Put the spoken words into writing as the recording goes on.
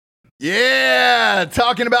Yeah,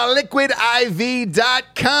 talking about liquidiv.com,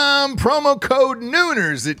 promo code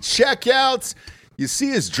Nooners at checkout. You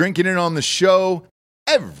see us drinking it on the show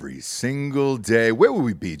every single day. Where would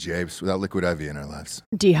we be, James, without Liquid IV in our lives?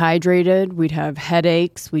 Dehydrated, we'd have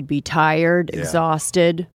headaches, we'd be tired,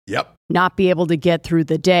 exhausted. Yep. Not be able to get through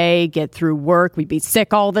the day, get through work. We'd be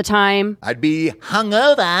sick all the time. I'd be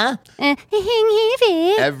hungover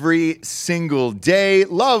every single day.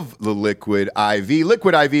 Love the Liquid IV.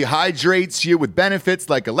 Liquid IV hydrates you with benefits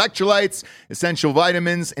like electrolytes, essential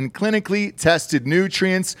vitamins, and clinically tested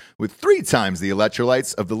nutrients with 3 times the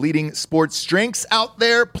electrolytes of the leading sports drinks out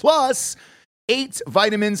there, plus 8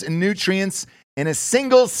 vitamins and nutrients in a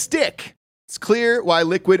single stick. It's clear why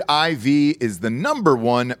Liquid IV is the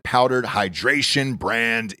 #1 powdered hydration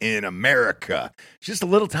brand in America. It's just a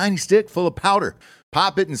little tiny stick full of powder.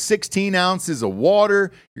 Pop it in 16 ounces of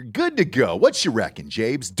water. You're good to go. What you reckon,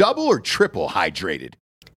 Jabes? Double or triple hydrated?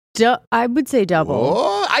 I would say double.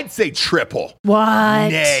 Oh, I'd say triple. What?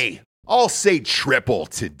 Nay, I'll say triple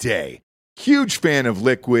today. Huge fan of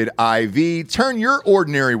Liquid IV. Turn your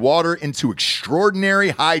ordinary water into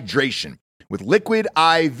extraordinary hydration. With Liquid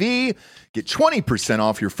IV, get 20%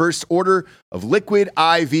 off your first order of Liquid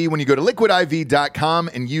IV when you go to liquidiv.com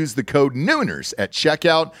and use the code Nooners at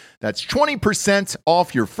checkout. That's 20%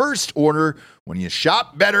 off your first order when you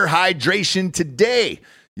shop better hydration today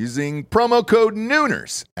using promo code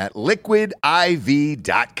Nooners at liquidiv.com.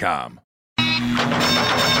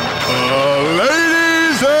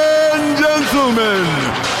 Ladies and gentlemen,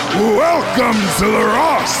 welcome to the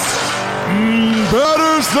Ross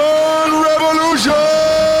Patterson Revolution!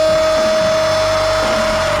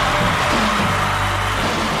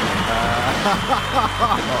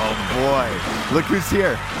 Oh, boy. Look who's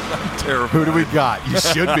here. I'm terrified. Who do we got? You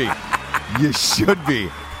should be. You should be.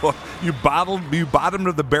 Well, you bottomed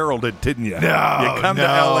of the barrel, didn't you? No, you come to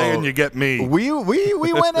LA and you get me. We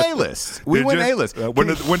went A-list. We went A-list.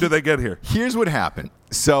 When did they get here? Here's what happened.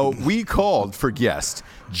 So we called for guests.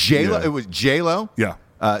 J-Lo, Yeah. It was J-Lo. Yeah.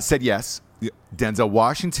 Said yes. Yeah. Denzel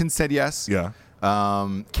Washington said yes. Yeah.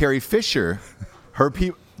 Carrie Fisher, her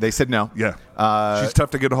people, they said no. Yeah. She's tough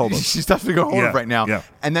to get a hold of. She's tough to get a hold of right now. Yeah.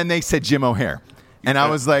 And then they said Jim O'Heir. And I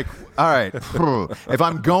was like, all right, if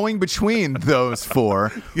I'm going between those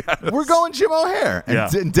 4, we're going Jim O'Heir. And,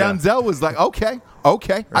 and Denzel was like, okay.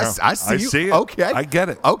 I see you. It. Okay. I get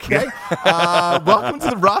it. Okay. Welcome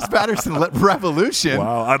to the Ross Patterson Revolution.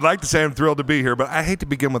 Wow. I'd like to say I'm thrilled to be here, but I hate to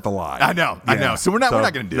begin with a lie. I know. So we're not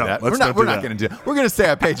going to do that. We're not going to do it. We're going to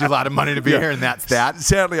say I paid you a lot of money to be here, and that's that.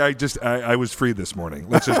 Sadly, I was free this morning.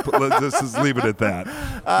 Let's just leave it at that.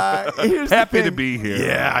 Happy to be here.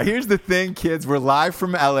 Yeah. Here's the thing, kids. We're live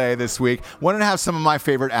from LA this week. Wanted to have some of my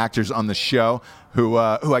favorite actors on the show who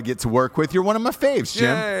I get to work with. You're one of my faves,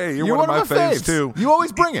 Jim. Yay, you're one of my faves too. You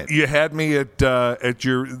always bring it. You had me at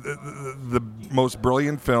your the most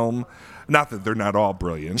brilliant film. Not that they're not all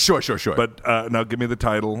brilliant. Sure. But now give me the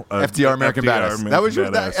title. FDR American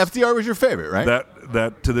Badass. FDR was your favorite, right?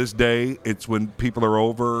 That to this day, it's when people are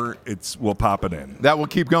over, we'll pop it in. That will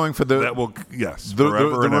keep going for the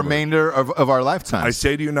remainder of our lifetime. I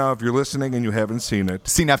say to you now, if you're listening and you haven't seen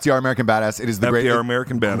FDR American Badass, it is the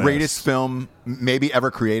American Badass. Greatest film maybe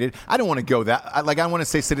ever created. I don't want to go that. I want to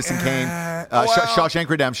say Citizen Kane, Shawshank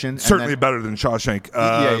Redemption. Certainly better than Shawshank.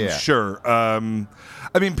 Yeah. Sure.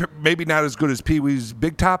 I mean, maybe not as good as Pee-wee's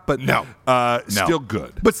Big Top, but still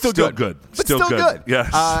good. But still good. Still good.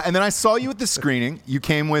 Yes. And then I saw you at the screening. You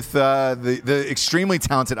came with the extremely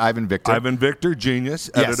talented Ivan Victor. Ivan Victor,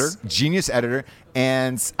 genius editor. Yes, genius editor.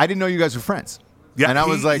 And I didn't know you guys were friends. Yeah, and I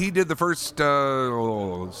was like, he did the first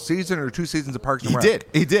season or 2 seasons of Parks and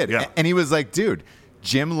Rec. He did. Yeah. And he was like, dude,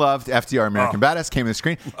 Jim loved FDR American Badass, came to the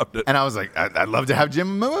screen. Loved it. And I was like, I'd love to have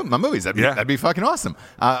Jim in my movies. That'd be fucking awesome.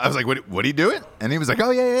 I was like, would he do it? And he was like,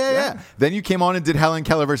 oh, yeah. Then you came on and did Helen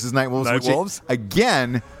Keller versus Night Wolves.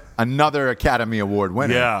 Again, another Academy Award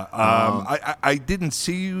winner. Yeah. I didn't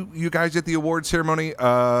see you guys at the award ceremony.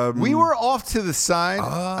 We were off to the side.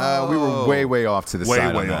 We were way off to the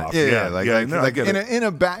side. Way off. Yeah. Like in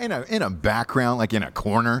a background, like in a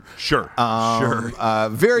corner. Sure.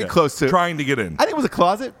 Very close to trying to get in. I think it was a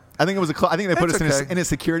closet. I think they put us in a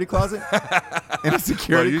security closet. In a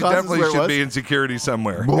security closet. You definitely should be in security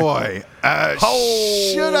somewhere. Boy,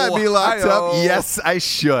 should I be locked up? Yes, I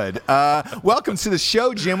should. Welcome to the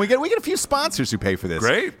show, Jim. We get a few sponsors who pay for this.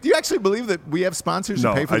 Great. Do you actually believe that we have sponsors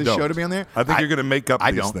who pay for the show to be on there? I think you're going to make up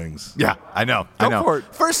these things. Yeah, I know. Go for it.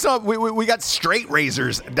 First up, we got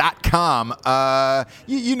straightrazors.com.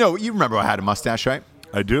 You remember I had a mustache, right?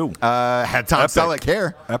 I do. Had Tom Selleck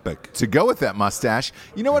hair. Epic. To go with that mustache.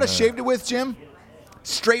 You know what I shaved it with, Jim?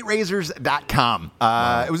 straightrazors.com.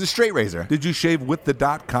 It was a straight razor. Did you shave with the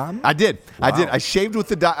 .com? I did. Wow. I did. I shaved with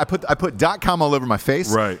the dot. I put .com all over my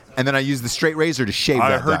face. Right. And then I used the straight razor to shave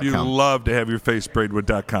that I heard you .com. love to have your face sprayed with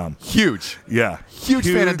 .com. Huge. Yeah. Huge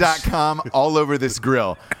fan of .com all over this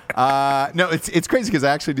grill. No, it's crazy because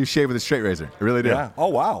I actually do shave with a straight razor. I really do. Yeah. Oh,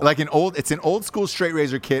 wow. Like it's an old school straight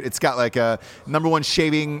razor kit. It's got like a #1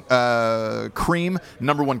 shaving cream,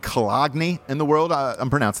 #1 Cologne in the world. I'm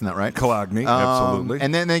pronouncing that right. Cologne, absolutely.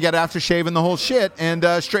 And then they got aftershave and the whole shit. And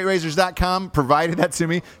straightrazors.com provided that to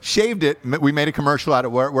me. Shaved it. We made a commercial out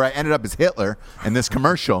of where I ended up as Hitler in this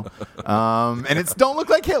commercial. And it's don't look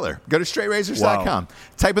like Hitler. Go to straightrazors.com. Wow.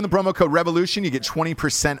 Type in the promo code REVOLUTION. You get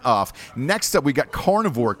 20% off. Next up, we got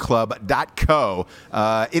carnivoreclub.co.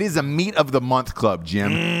 It is a meat of the month club,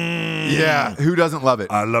 Jim. Yeah. Who doesn't love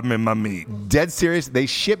it? I love me my meat. Dead serious. They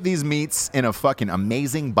ship these meats in a fucking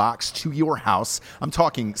amazing box to your house. I'm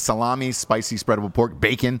talking salami, spicy spreadable pork,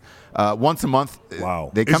 bacon. Once a month.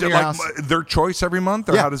 Wow. They come Is to it your like house. their choice every month,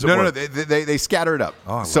 or how does it no, work? No, they scatter it up.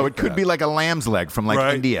 Oh, I so like it could that. be like a lamb's leg from like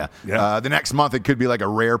Right. India. Yeah. The next month it could be like a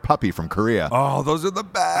rare puppy from Korea. Oh, those are the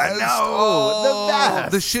best. I know, Oh, the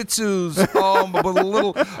best. The Shih Tzus. Oh, but a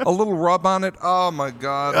little rub on it. Oh my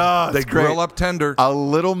God. Oh, they it's great. grill up tender. A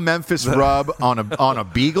little Memphis rub on a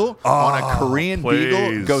beagle, on a Korean beagle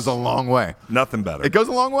please. goes a long way. Nothing better. It goes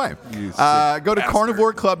a long way. You sick Go to bastard.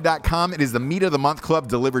 carnivoreclub.com. It is the meat of the month club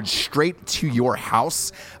delivered straight to your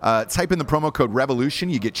house. Type in the promo code REVOLUTION.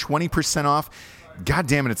 You get 20% off. God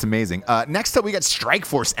damn it, it's amazing. Next up, we got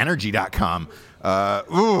StrikeForceEnergy.com.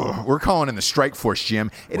 We're calling in the Strike Force, Jim.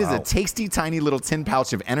 It is a tasty, tiny little tin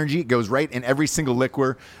pouch of energy. It goes right in every single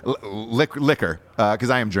liquor, because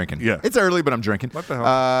I am drinking. Yeah. It's early, but I'm drinking. What the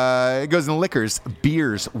hell? It goes in liquors,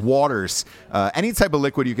 beers, waters, any type of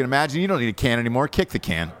liquid you can imagine. You don't need a can anymore. Kick the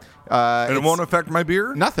can. And it won't affect my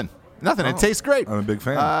beer? Nothing. It tastes great. I'm a big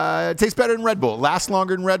fan. It tastes better than Red Bull. Lasts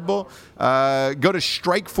longer than Red Bull. Go to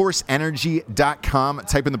StrikeForceEnergy.com.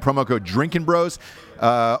 Type in the promo code Drinkin' Bros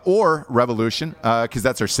or Revolution because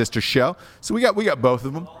that's our sister show. So we got both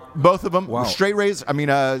of them. Both of them. Wow. Straight Razors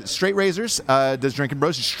does Drinkin'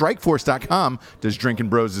 Bros. StrikeForce.com does Drinkin'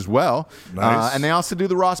 Bros as well. Nice. And they also do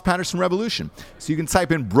the Ross Patterson Revolution. So you can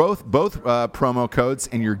type in both promo codes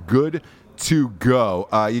and you're good to go.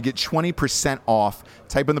 You get 20% off.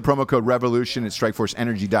 Type in the promo code REVOLUTION at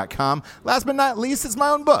StrikeForceEnergy.com. Last but not least, it's my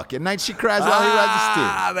own book. At Night She Cries While He Rides the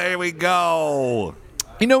Stew. There we go.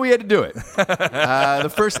 You know we had to do it.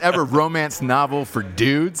 The first ever romance novel for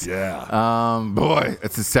dudes. Yeah. Boy,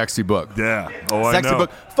 it's a sexy book. Yeah. Oh, Sexy I know.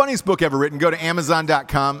 book. Funniest book ever written. Go to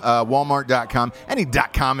Amazon.com, Walmart.com. Any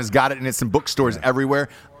 .com has got it, and it's in bookstores everywhere.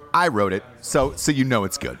 I wrote it, so you know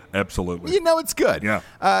it's good. Absolutely. You know it's good. Yeah.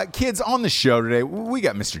 Kids, on the show today, we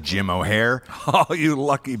got Mr. Jim O'Hare. Oh, you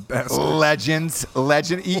lucky bastard. Legend.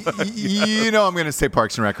 You know I'm going to say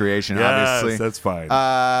Parks and Recreation, Yes, obviously. that's fine.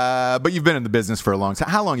 But you've been in the business for a long time.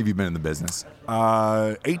 How long have you been in the business?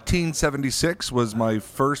 1876 was my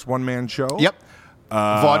first one-man show. Yep.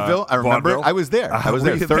 Vaudeville. I remember. Vaudeville. I was there. I was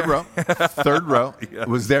there. Were you Third there? row. Third row. Yeah.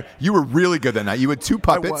 Was there. You were really good that night. You had two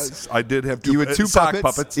puppets. I was. I did have two. You had two sock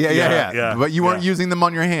puppets. puppets. Yeah. But you weren't using them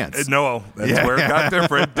on your hands. No, that's where it got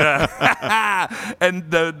different. And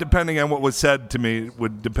depending on what was said to me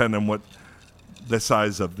would depend on what the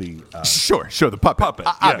size of the Sure. The puppet.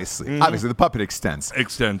 yeah. Obviously. Mhm. Obviously, the puppet extends.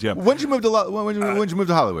 extent. Yeah. When did you move to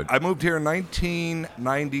Hollywood? I moved here in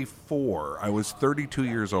 1994. I was 32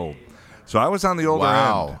 years old. So I was on the older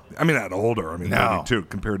Wow. end. I mean, not older. I mean, No. 32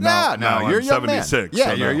 compared to No, now. no, now you're I'm a young man. 76. Yeah,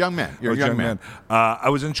 so you're a no. young man. You're a I was young man. I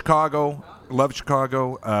was in Chicago. Loved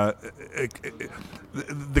Chicago.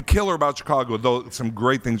 The killer about Chicago, though some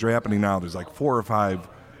great things are happening now. There's like 4 or 5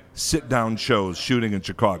 sit-down shows shooting in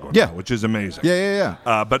Chicago Yeah. now, which is amazing. Yeah.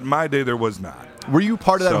 But in my day, there was not. Were you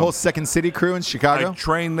part of that So- whole Second City crew in Chicago? I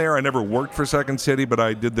trained there. I never worked for Second City, but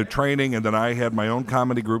I did the training, and then I had my own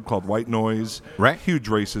comedy group called White Noise. Right. Huge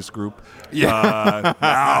racist group. Yeah.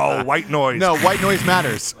 No, White Noise. No, white noise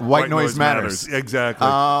matters. White noise matters. Exactly.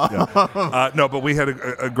 Yeah. No, but we had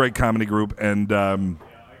a great comedy group, and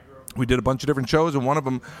we did a bunch of different shows, and one of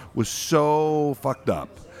them was so fucked up.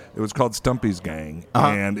 It was called Stumpy's Gang,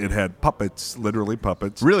 and it had puppets, literally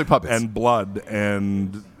puppets. Really puppets. And blood,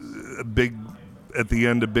 and a big... At the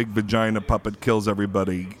end, a big vagina puppet kills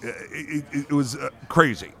everybody. It was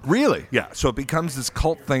crazy. Really? Yeah. So it becomes this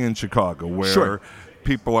cult thing in Chicago where Sure.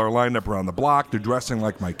 people are lined up around the block. They're dressing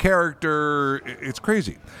like my character. It's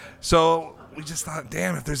crazy. So we just thought,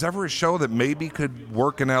 damn, if there's ever a show that maybe could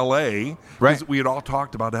work in L.A. Right. 'cause we had all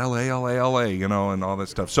talked about L.A., you know, and all that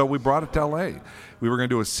stuff. So we brought it to L.A. We were going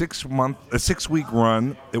to do a 6-week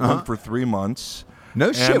run. It went for 3 months. No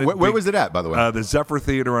And shit. Where was it at, by the way? The Zephyr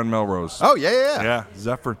Theater on Melrose. Oh, yeah. Yeah,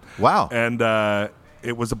 Zephyr. Wow. And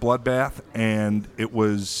it was a bloodbath, and it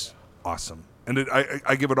was awesome. And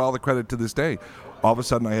I give it all the credit to this day. All of a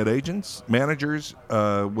sudden, I had agents, managers,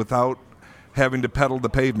 without having to pedal the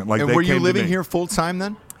pavement. Like, And they were you came to living me. here full time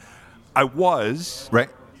then? I was. Right.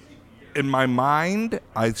 In my mind,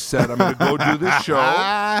 I said I'm going to go do this show.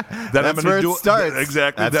 Then That's I'm going where to it do starts.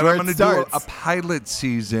 Exactly. That's then where I'm it going to do starts. a pilot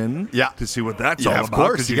season. Yeah. To see what that's Yeah, all of about.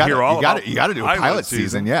 course. 'cause You you gotta- hear all you gotta- about you gotta do a pilot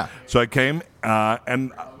season, yeah. So I came,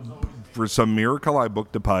 and for some miracle, I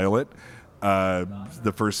booked a pilot.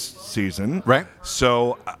 The first season. Right.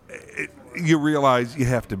 So you realize you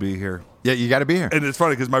have to be here. Yeah, you got to be here. And it's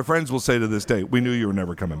funny because my friends will say to this day, "We knew you were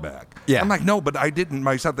never coming back." Yeah. I'm like, "No, but I didn't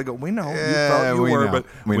myself." They go, "We know. Yeah, you thought you we were, know. but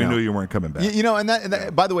We we know. knew you weren't coming back." You know, and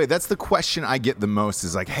that, by the way, that's the question I get the most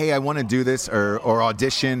is like, hey, I want to do this or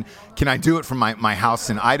audition. Can I do it from my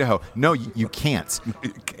house in Idaho? No, you can't.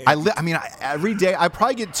 You can't. I mean, every day, I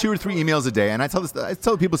probably get 2 or 3 emails a day, and I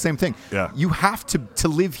tell people the same thing. Yeah. You have to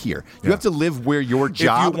live here. You Yeah. have to live where your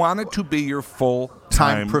job. If you want it to be your full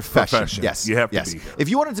Time profession. Yes. you have yes. to be here. If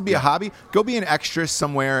you want it to be a hobby, go be an extra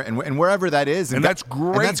somewhere and wherever that is. And that's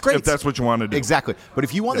great. And that's great. If that's what you want to do. Exactly. But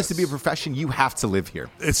if you want this to be a Yes. profession, you have to live here.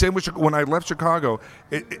 It's same with when I left Chicago.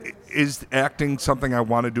 Is acting something I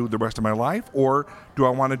want to do the rest of my life, or do I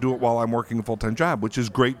want to do it while I'm working a full-time job, which is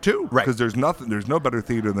great too. Right. Because there's no better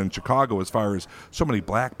theater than Chicago as far as so many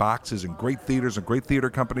black boxes and great theaters and great theater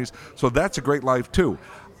companies. So that's a great life too.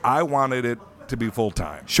 I wanted it to be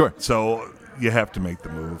full-time. Sure. So you have to make the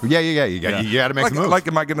move. Yeah. You got to make like, the move. Like,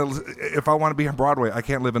 am I going to? If I want to be on Broadway, I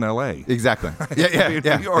can't live in L.A. Exactly. to be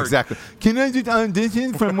in New York. Exactly. Can I just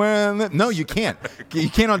audition from where I live? No, you can't. You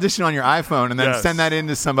can't audition on your iPhone and then Yes. send that in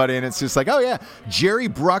to somebody, and it's just like, oh yeah, Jerry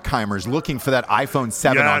Bruckheimer's looking for that iPhone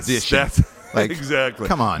 7 Yes, audition. that's- Like, exactly.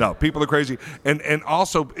 Come on. No, people are crazy, and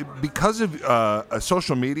also because of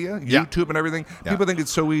social media, Yeah. YouTube, and everything, Yeah. people think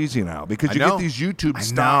it's so easy now because I you know. get these YouTube I know.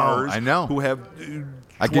 stars I know. who have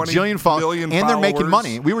a 20 gajillion followers, billion and they're making followers,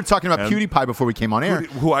 money. We were talking about and PewDiePie before we came on air.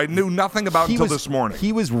 who I knew nothing about until this morning.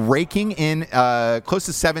 He was raking in close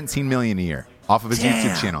to 17 million a year off of his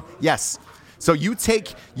YouTube channel. Yes. So you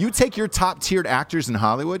take your top tiered actors in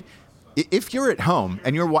Hollywood. If you're at home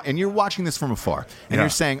and you're watching this from afar and Yeah. you're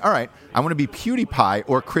saying, all right, I want to be PewDiePie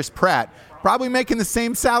or Chris Pratt, probably making the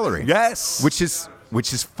same salary. Yes. Which is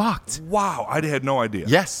fucked. Wow, I had no idea.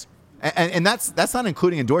 Yes. And that's not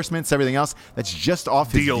including endorsements, everything else. That's just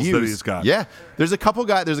off his Deals views. that he's got. Yeah, there's a couple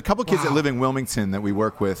kids that live in Wilmington that we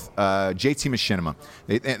work with. JT Machinima.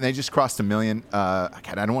 They just crossed $1 million. God,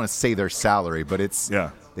 I don't want to say their salary, but it's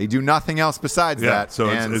they do nothing else besides Yeah, that. so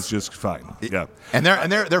and it's just fine. Yeah. and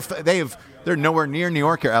they're nowhere near New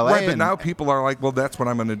York or LA. Right, but and- now people are like, well, that's what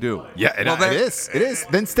I'm going to do. yeah, well, it is. It is.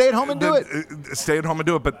 Then stay at home and do it. Stay at home and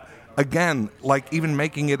do it. But again, like even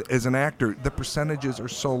making it as an actor, the percentages are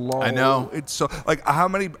so low. I know. It's so like how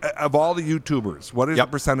many of all the YouTubers? What is Yep.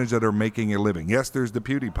 the percentage that are making a living? Yes, there's the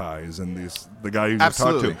PewDiePies and the guy you just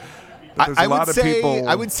Absolutely. talked to. But there's a lot of people.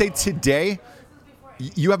 I would say today,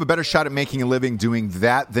 you have a better shot at making a living doing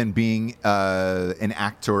that than being an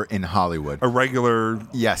actor in Hollywood. a regular.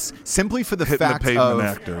 Yes, simply for the Hitting the fact pavement of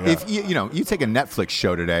actor, yeah. if you take a Netflix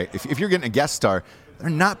show today, if you're getting a guest star, they're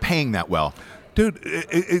not paying that well. Dude,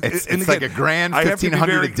 It's and like again, a grand, I have to be $1,500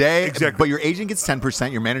 very- a day. Exactly. But your agent gets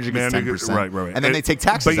 10%, your manager gets 10%, Right. and then they take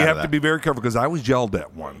taxes. But you out have of to that. be very careful because I was yelled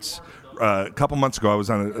at once. A couple months ago, I was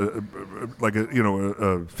on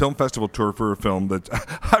a film festival tour for a film that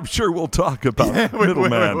I'm sure we'll talk about.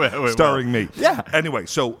 Middleman, starring me. Yeah. Anyway,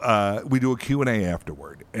 so we do a Q&A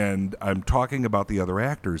afterward, and I'm talking about the other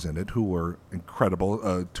actors in it who were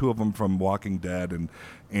incredible. 2 of them from Walking Dead and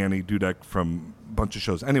Annie Dudek from a bunch of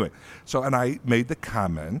shows. Anyway, and I made the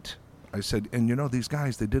comment. I said, and these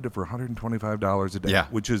guys, they did it for $125 a day, Yeah.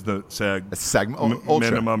 which is the SAG Ultra.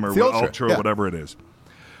 minimum or It's the ultra, yeah. whatever it is.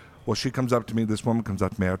 Well, this woman comes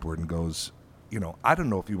up to me afterward and goes, I don't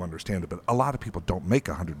know if you understand it, but a lot of people don't make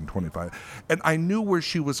 $125. And I knew where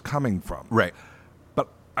she was coming from. Right. But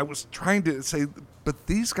I was trying to say, but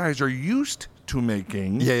these guys are used to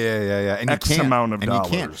making Yeah. And X you can't, amount of and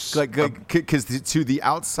dollars. you can't, because to the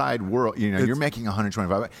outside world, you're making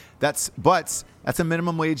 125. That's a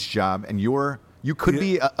minimum wage job, and you could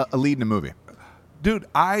be a lead in a movie. Dude,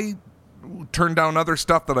 I turned down other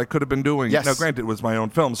stuff that I could have been doing. Yes. Now, granted, it was my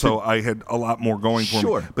own film, so I had a lot more going for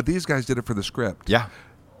Sure. me. But these guys did it for the script. Yeah.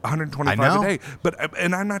 $125 I know. a day.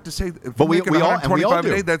 And I'm not to say, if But you're making we all $125 a do.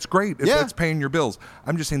 day, that's great. If Yeah. that's paying your bills.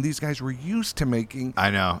 I'm just saying these guys were used to making,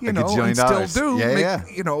 I know, you a know, gajillion and still dollars. do. Yeah.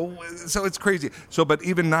 So it's crazy. So, but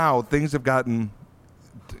even now, things have gotten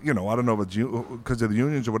I don't know if it's because of the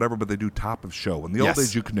unions or whatever, but they do top of show. In the old Yes.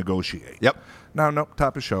 days, you could negotiate. Yep. No,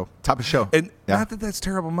 top of show. Top of show. And Yeah. not that that's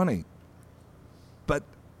terrible money, but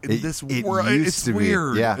in this it world, used it's to be.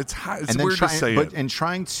 weird. Yeah. It's And then weird to say it. And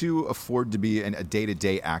trying to afford to be a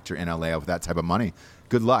day-to-day actor in LA with that type of money,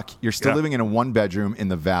 good luck. You're still Yeah. living in a one-bedroom in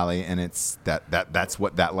the Valley, and it's that's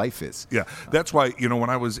what that life is. Yeah, that's why, when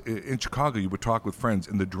I was in Chicago, you would talk with friends,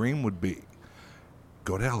 and the dream would be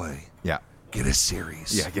go to LA, Yeah. get a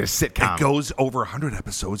series. Yeah, get a sitcom. It goes over 100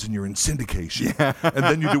 episodes, and you're in syndication. And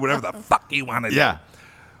then you do whatever the fuck you want to Yeah. do.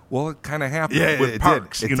 Well, it kind of happened Yeah, with it did.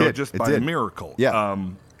 Parks, It did. just It by did. a miracle. Yeah.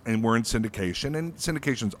 And we're in syndication, and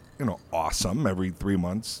syndication's, awesome. Every 3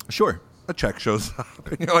 months, Sure. a check shows up,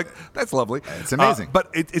 and you're like, that's lovely. It's amazing. But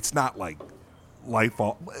it's not like life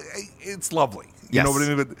all. It's lovely. You Yes. know what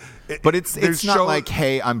I mean? But it's there's not shows- like,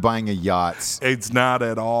 hey, I'm buying a yacht. It's not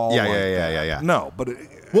at all. Yeah, like yeah, that. yeah. No, but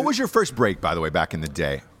What was your first break, by the way, back in the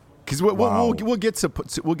day? Because Wow. we'll get to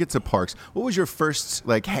Parks. What was your first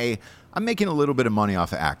hey, I'm making a little bit of money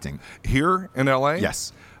off of acting? here in LA,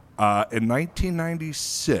 Yes. in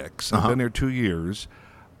 1996, I've been there 2 years.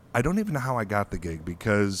 I don't even know how I got the gig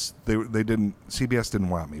because CBS didn't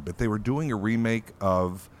want me, but they were doing a remake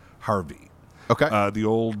of Harvey. Okay. The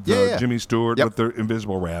old Yeah. Jimmy Stewart Yep. with the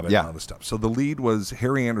Invisible Rabbit Yeah. and all this stuff. So the lead was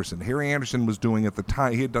Harry Anderson. Harry Anderson was doing at the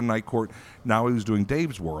time, he had done Night Court. Now he was doing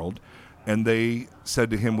Dave's World. And they said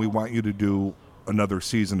to him, we want you to do another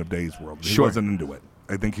season of Dave's World. He Sure. wasn't into it.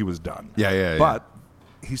 I think he was done. Yeah. But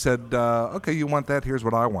he said, okay, you want that? Here's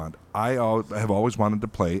what I want. I have always wanted to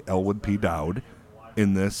play Elwood P. Dowd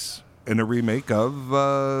in a remake of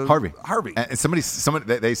Harvey. And And somebody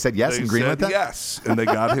they said yes they and greenlit said that. yes, and they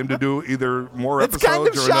got him to do either more It's episodes kind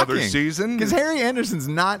of or shocking another season. because Harry Anderson's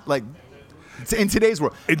not like in today's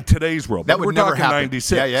world. In today's world, That but would we're never talking happen.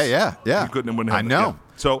 96. Yeah. You couldn't wouldn't I have it. know. Yeah.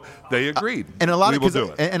 So they agreed. And a lot we of will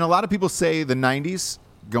do it. and a lot of people say the 90s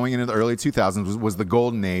going into the early 2000s was the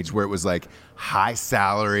golden age where it was like high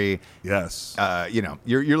salary. Yes.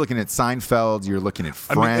 You're looking at Seinfeld. You're looking at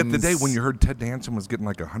Friends. I mean, at the day when you heard Ted Danson was getting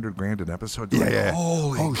like $100,000 an episode, you're Yeah. like,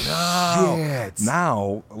 holy Oh, shit.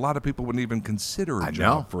 Now a lot of people wouldn't even consider a I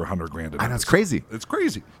job know. for $100,000 an episode. I know, it's crazy. It's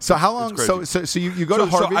crazy. So how long? It's So crazy. so you go to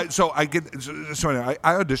Harvey. So anyway,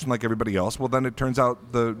 I auditioned like everybody else. Well, then it turns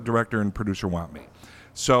out the director and producer want me.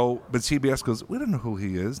 So, but CBS goes, we don't know who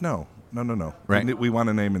he is. No. Right. We want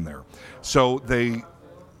a name in there. So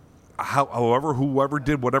whoever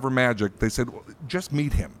did whatever magic, they said, well, just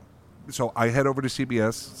meet him. So I head over to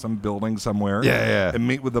CBS, some building somewhere, Yeah. and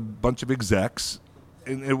meet with a bunch of execs.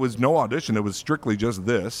 And it was no audition. It was strictly just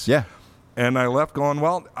this. Yeah. And I left going,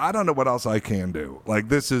 well, I don't know what else I can do. Like,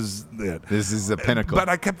 this is it. This is a pinnacle. But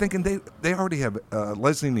I kept thinking they already have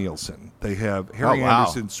Leslie Nielsen. They have Harry Oh, wow.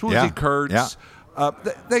 Anderson, Swoosie Yeah. Kurtz. Yeah.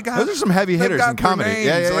 They got Those are some heavy they've hitters got in their comedy. names.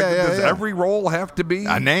 Yeah. Does every role have to be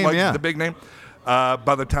A name, like yeah. the big name?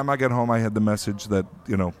 By the time I got home, I had the message that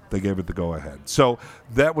they gave it the go ahead. So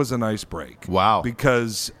that was a nice break. Wow.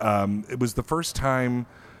 Because it was the first time.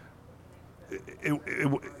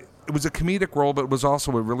 It was a comedic role, but it was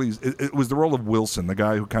also it was the role of Wilson, the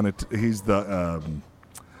guy who he's the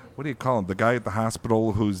what do you call him? The guy at the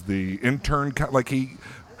hospital who's the intern, like he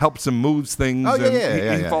helps him moves things. Oh, and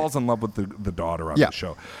yeah, he yeah. falls in love with the daughter on Yeah. the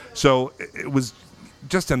show. So it was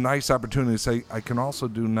just a nice opportunity to say I can also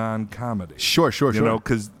do non-comedy. Sure.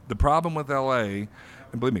 Because the problem with LA,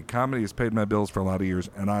 and believe me, comedy has paid my bills for a lot of years,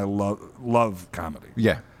 and I love comedy.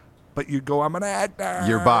 Yeah. But you go, I'm an actor.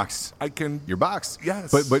 You're boxed. I can. You're boxed. Yes.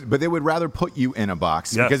 But they would rather put you in a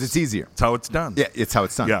box Yes. because it's easier. That's how it's done. Yeah, it's how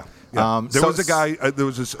it's done. Yeah. There was a guy. There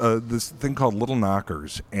was this thing called Little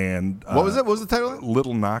Knockers, and What was it? What was the title?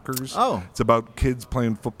 Little Knockers. Oh. It's about kids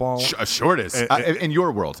playing football. Sure it is. In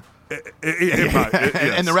your world.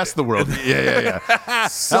 Yes. And the rest of the world. Yeah.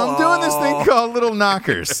 So I'm doing this thing called Little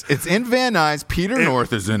Knockers. It's in Van Nuys. Peter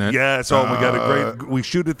North is in it. Yeah, so we got a great. We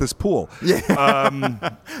shoot at this pool. Yeah.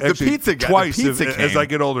 Actually, pizza guy- the twice pizza as king. I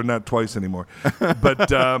get older, not twice anymore. But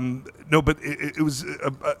no, but it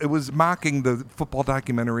was mocking the football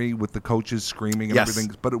documentary with the coaches screaming and Yes.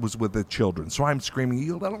 everything, but it was with the children. So I'm screaming,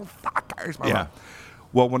 "You little fuckers!" Yeah.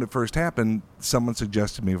 Well, when it first happened, someone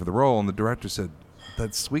suggested me for the role, and the director said,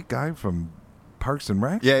 "That sweet guy from Parks and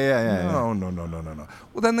Rec." Yeah. No.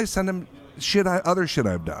 Well, then they send him other shit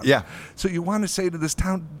I've done. Yeah. So you want to say to this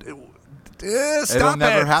town, stop It'll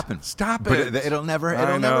never it. happen. Stop But it. it'll never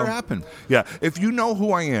I know. happen. Yeah. If you know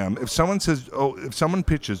who I am, if someone says, if someone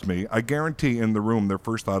pitches me, I guarantee in the room their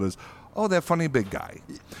first thought is, that funny big guy.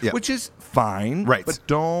 Yeah. Which is fine. Right. But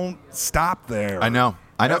don't stop there. I know.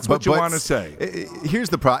 I know, That's what you want to say. Here's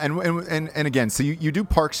the problem, and again, so you do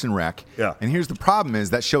Parks and Rec, Yeah. and here's the problem: is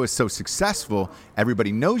that show is so successful,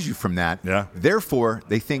 everybody knows you from that. Yeah. Therefore,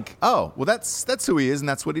 they think, oh, well, that's who he is, and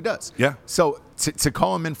that's what he does. Yeah. So to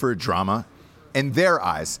call him in for a drama, in their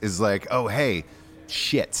eyes, is like, oh, hey,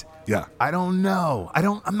 shit. Yeah. I don't know.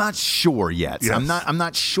 I'm not sure yet. Yes. I'm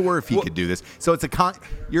not sure if he could do this. So it's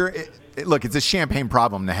look, it's a champagne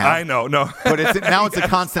problem to have. I know, no. But now it's a Yes,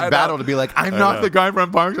 constant I know. battle to be like, I'm not know. the guy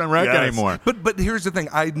from Parks and Rec Yes. anymore. But here's the thing: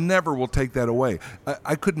 I never will take that away.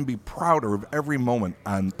 I couldn't be prouder of every moment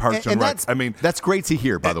on Parks and Rec. That's great to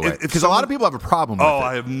hear, by the way, if because a lot of people have a problem with it.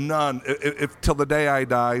 I have none. If till the day I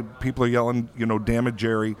die, people are yelling, damn it,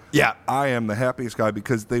 Jerry. Yeah. I am the happiest guy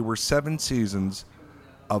because they were 7 seasons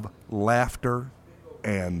of laughter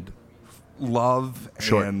and love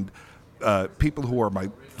Sure. and people who are my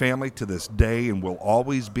family to this day and will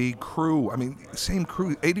always be. Crew. I mean, same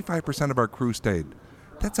crew. 85% of our crew stayed.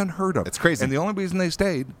 That's unheard of. It's crazy. And the only reason they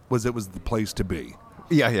stayed was it was the place to be.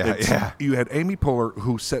 Yeah. You had Amy Poehler,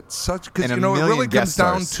 who set such, because And it a million really comes guest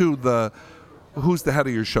down stars. to the who's the head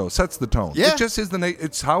of your show, sets the tone. Yeah. It just is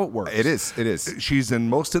it's how it works. It is. She's in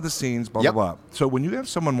most of the scenes, blah, Yep. blah, blah. So when you have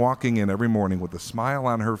someone walking in every morning with a smile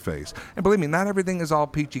on her face, and believe me, not everything is all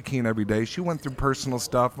peachy keen every day. She went through personal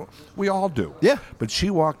stuff. We all do. Yeah. But she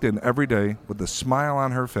walked in every day with a smile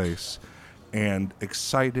on her face and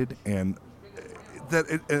excited, and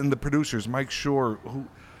and the producers, Mike Shore, who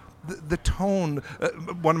the tone.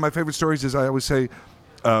 One of my favorite stories is I always say,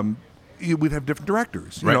 we'd have different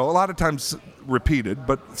directors. Right. A lot of times repeated,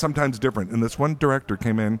 but sometimes different. And this one director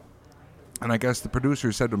came in, and I guess the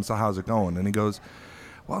producer said to him, "So how's it going?" And he goes,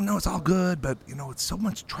 "Well, no, it's all good, but it's so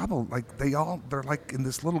much trouble. Like they're like in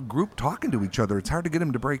this little group talking to each other. It's hard to get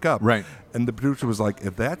them to break up." Right. And the producer was like,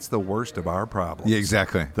 "If that's the worst of our problems, Yeah,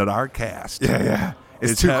 exactly. that our cast,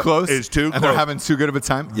 It's is too close. is too and close, they're having too good of a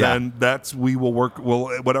time. Yeah. then we will work.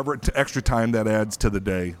 Whatever extra time that adds to the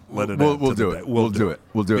day, let it. We'll add to do the it. day. We'll do it.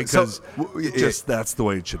 We'll do it. because So, that's the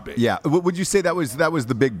way it should be. Yeah. Would you say that was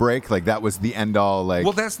the big break? Like that was the end all? Like,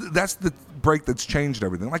 Well, that's the break that's changed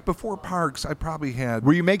everything. Like before Parks, I probably had.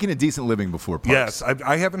 were you making a decent living before Parks? Yes,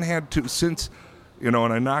 I haven't had to since. And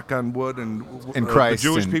I knock on wood and Christ the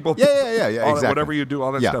Jewish and- people. Yeah, all that, exactly. whatever you do,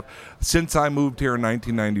 all that Yeah. stuff. Since I moved here in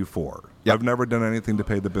 1994, Yep. I've never done anything to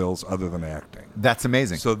pay the bills other than acting. That's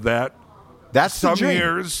amazing. So That's the some dream.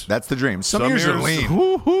 years. That's the dream. Some years are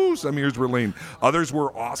lean. Some years were lean. Others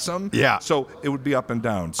were awesome. Yeah. So it would be up and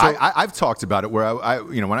down. So I've talked about it where I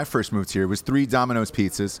when I first moved here, it was 3 Domino's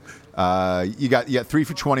pizzas. You got 3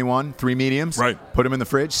 for $21, 3 mediums. Right. Put them in the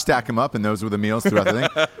fridge, stack them up, and those were the meals throughout the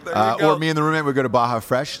thing. go. Or me and the roommate would go to Baja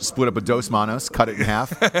Fresh, split up a Dos Manos, cut it in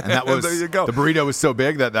half, and that was There you go. the burrito was so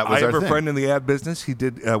big that was I our have a thing. friend in the ad business. He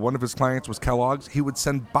did one of his clients was Kellogg's. He would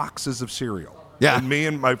send boxes of cereal. Yeah. And me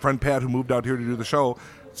and my friend Pat, who moved out here to do the show,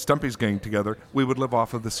 Stumpy's gang together, we would live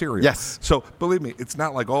off of the cereal. Yes. So believe me, it's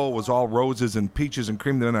not like it was all roses and peaches and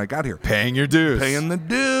cream when I got here. Paying your dues. Paying the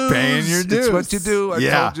dues. Paying your dues. It's what you do.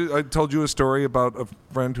 Yeah. I told you a story about a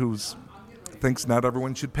friend who's thinks not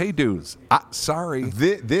everyone should pay dues. Sorry.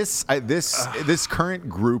 This current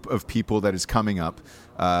group of people that is coming up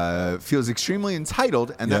feels extremely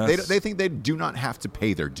entitled, and that Yes. they think they do not have to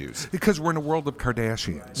pay their dues. Because we're in a world of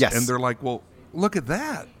Kardashians. Yes. And they're like, well, look at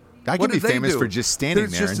that. I What could be did they famous do? for just standing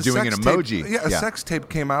There's there just and a doing an sex emoji. tape. Yeah, a Yeah. sex tape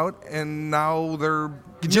came out, and now they're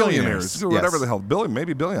Gajillionaires. millionaires. Or whatever Yes. the hell.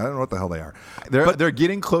 Maybe billion. I don't know what the hell they are. They're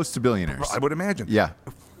getting close to billionaires. I would imagine. Yeah.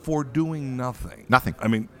 For doing nothing. Nothing. I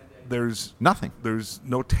mean, there's Nothing. There's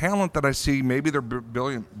no talent that I see. Maybe they're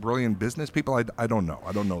brilliant business people. I don't know.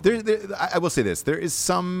 I don't know. I will say this: there is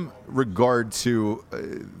some regard to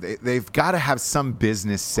they've got to have some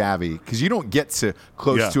business savvy, because you don't get to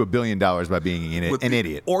close Yeah. to $1 billion by being an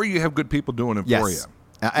idiot. Or you have good people doing it for you. Yes.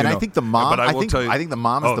 And I think the mom. But I will think tell you- I think the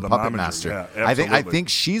mom is Oh, the the puppet momager, master. yeah, I absolutely. think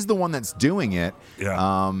she's the one that's doing it.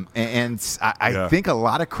 Yeah. And I Yeah. think a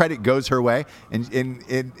lot of credit goes her way, and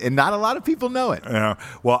not a lot at all know it. Yeah.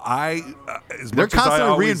 Well, as They're much as I constantly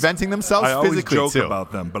always- reinventing themselves I always physically, joke too.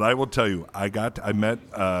 about them, but I will tell you, I met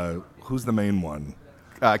who's the main one?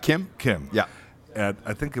 Kim. Kim. Yeah.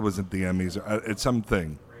 I think it was at the Emmys or at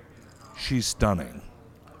something. She's stunning.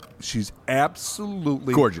 She's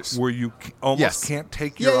absolutely Gorgeous. Where you almost Yes. can't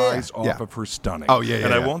take your Yeah, yeah, eyes off yeah. of her stunning. Oh, yeah, yeah,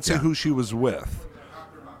 And I yeah, won't say yeah. who she was with,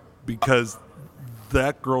 because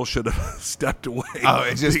that girl should have stepped away. Oh,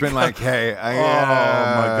 it's just been like, hey. Oh,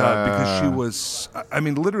 my God. Because she was, I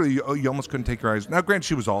mean, literally, you almost couldn't take your eyes. Now, granted,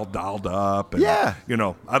 she was all dolled up. And, Yeah. You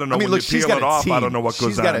know, I don't know. I mean, when look, you she's peel got it a off, team. I don't know what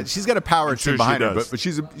goes on. She's got a power team sure behind she her, does. but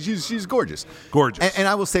she's gorgeous. Gorgeous. And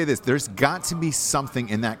I will say this: there's got to be something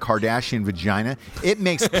in that Kardashian vagina. It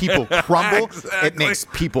makes people crumble. Exactly. It makes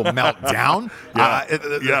people melt down. Yeah.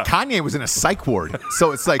 Yeah. Kanye was in a psych ward,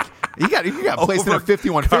 so it's like you got placed in a Over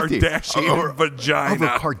 5150 Kardashian vagina. over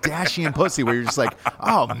Kardashian pussy, where you're just like,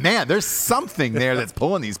 oh man, there's something there that's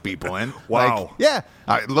pulling these people in. Wow. Like, yeah.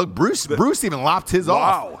 Look, Bruce even lopped his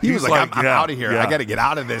Wow. off. He was He's like, I'm yeah, out of here. yeah. I got to get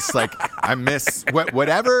out of this. Like, I miss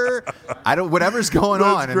whatever. Whatever's going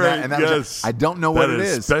on. That's great. And that Yes. I don't know what That it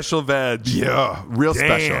is. Special veg. Yeah, real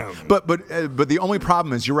Damn. special. But the only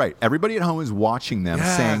problem is, you're right. Everybody at home is watching them,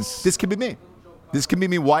 Yes. saying, "This could be me. This could be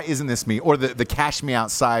me. Why isn't this me?" Or the Cash Me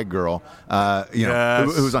Outside girl,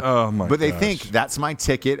 Yes. who's on. Oh, my But they gosh. think that's my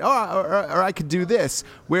ticket. Or I could do this.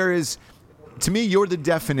 Whereas, to me, you're the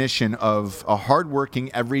definition of a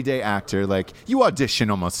hardworking, everyday actor. Like, you audition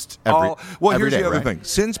almost every Well, every here's day, the other right? thing.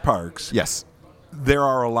 Since Parks, Yes. there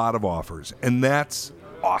are a lot of offers, and that's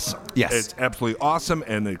awesome. Yes. It's absolutely awesome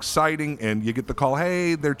and exciting, and you get the call,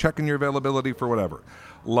 hey, they're checking your availability for whatever.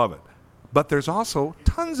 Love it. But there's also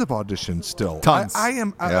tons of auditions still. Tons. I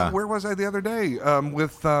am, Yeah. where was I the other day?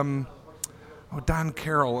 With Don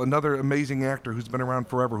Carroll, another amazing actor who's been around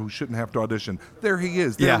forever who shouldn't have to audition. There he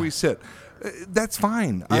is. There Yeah. we sit. That's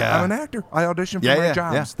fine. Yeah. I'm an actor. I audition for Yeah, my yeah,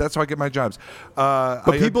 jobs. yeah. That's how I get my jobs. But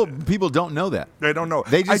people don't know that. They don't know.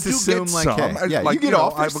 They just I do assume, get like, some. hey, yeah, Like, you get know,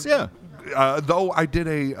 offers, yeah. Though I did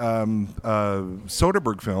a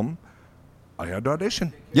Soderbergh film, I had to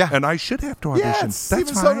audition. Yeah. And I should have to Yeah, audition. it's That's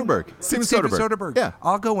Steven fine. Soderbergh. It's Steven Steven Soderbergh. Soderbergh. Yeah.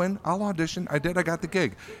 I'll go in. I'll audition. I did. I got the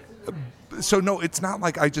gig. So no, it's not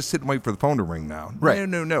like I just sit and wait for the phone to ring now. Right.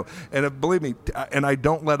 No. And believe me, and I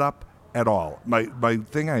don't let up at all. My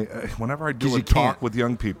thing, whenever I 'Cause do you a talk can't. with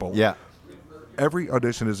young people, Yeah. every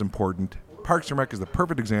audition is important. Parks and Rec is the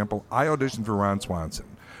perfect example. I auditioned for Ron Swanson.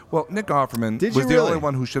 Well, Nick Offerman Did was you the really? only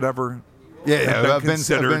one who should ever Yeah, have been I've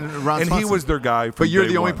considered. been Ron and Swanson. he was their guy from But you're day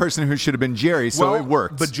the only one. person who should have been Jerry, so well, it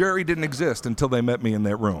worked. But Jerry didn't exist until they met me in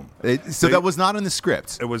that room. So that was not in the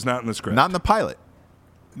script, It was not in the script. not in the pilot.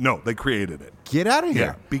 No, they created it. Get out of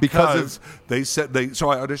Yeah, here. because they said they. So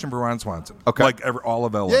I auditioned for Ron Swanson. Okay. Like all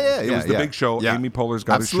of LA. Yeah, It was the big show. yeah. Amy Poehler's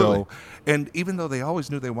got Absolutely. a show. And even though they always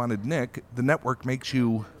knew they wanted Nick, the network makes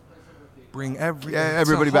you bring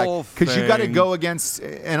everybody back, because you got to go against,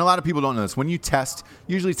 and a lot of people don't know this. When you test,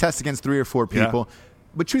 usually test against 3 or 4 Yeah. people,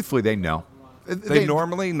 but truthfully, they know. They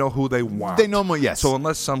normally know who they want. They normally, yes. So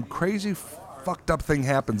unless some crazy fucked up thing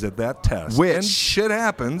happens at that test, Which- and shit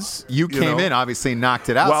happens, You came know. in, obviously knocked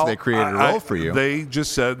it out, Well, so they created a role for you. They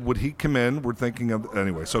just said, would he come in? We're thinking of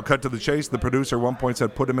anyway. So cut to the chase. The producer at one point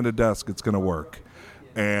said, "Put him in a desk. It's going to work."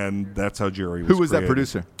 And that's how Jerry was. Who was that created.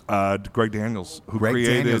 producer? Greg Daniels, who Greg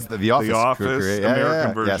created Daniels, The Office created- yeah,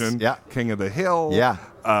 American yeah, yes, version, yeah. King of the Hill. Yeah.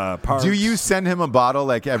 Parks. Do you send him a bottle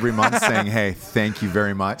like every month saying, "Hey, thank you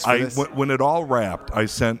very much for this"? When it all wrapped, I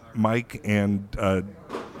sent Mike and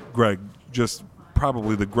Greg just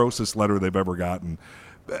probably the grossest letter they've ever gotten,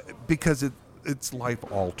 because it's life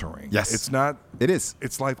altering. Yes. It's not. It is.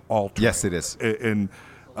 It's life altering. Yes, it is. In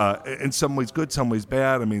some ways good, some ways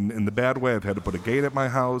bad. I mean, in the bad way, I've had to put a gate at my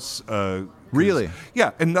house. 'Cause- Really?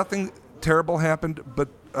 Yeah, and nothing terrible happened, but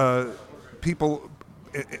people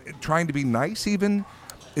trying to be nice even.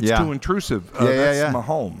 It's Yeah. too intrusive. Yeah, That's yeah. my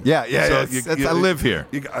home. Yeah, yeah, So yeah. That's- I live here.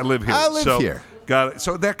 I live here. I live So, here. Got it.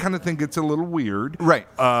 So that kind of thing gets a little weird. Right.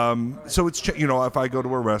 So it's, if I go to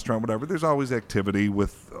a restaurant, whatever, there's always activity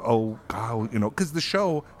with, because the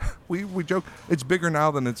show, we joke, it's bigger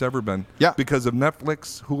now than it's ever been. Yeah. Because of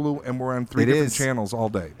Netflix, Hulu, and we're on 3 It different is. channels all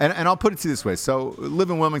day. And I'll put it to you this way. So, live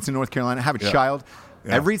in Wilmington, North Carolina, have a Yeah. child.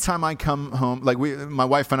 Yeah. Every time I come home, like my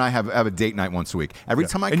wife and I have a date night once a week. Every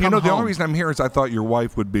time I come home, the only reason I'm here is I thought your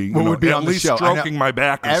wife would be, would be at on the least show. I know. stroking my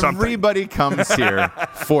back or something. Everybody comes here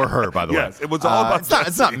for her, by the way. Yes, it was all about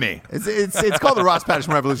it's not me. It's called the Ross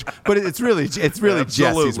Patterson Revolution, but it's really Jesse's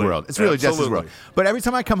Absolutely. world. It's really Jesse's Absolutely. world. But every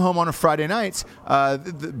time I come home on a Friday night,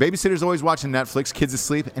 the babysitter's always watching Netflix, kids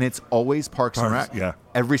asleep, and it's always Parks and Rec. Yeah.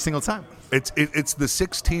 Every single time. It's the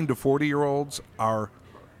 16 to 40-year-olds are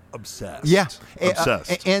obsessed. Yeah,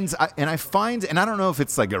 Obsessed. and I find, and I don't know if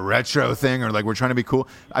it's like a retro thing or like we're trying to be cool.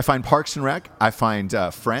 I find Parks and Rec. I find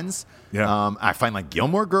Friends. Yeah. I find like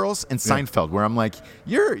Gilmore Girls and Seinfeld, where I'm like,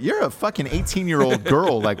 you're a fucking 18-year-old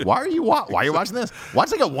girl. Like, why are you watching this?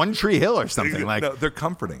 Watch like a One Tree Hill or something. Like, no, they're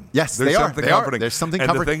comforting. Yes, There's they are. something They are. comforting. There's something And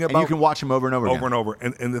the comforting, thing and you about- can watch them over and over again. Over and over.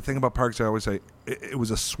 And the thing about Parks, I always say, it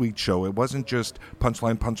was a sweet show. It wasn't just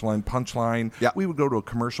punchline, punchline, punchline. Yeah. We would go to a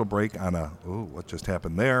commercial break on what just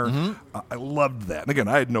happened there? Mm-hmm. I loved that. And again,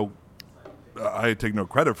 I take no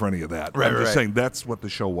credit for any of that. Right, I'm just right. saying that's what the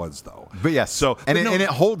show was, though. But yes, So, and but no, it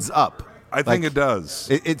holds up. I think it does.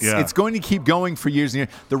 It's going to keep going for years and years.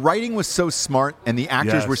 The writing was so smart, and the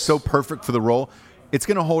actors were Yes. so perfect for the role. It's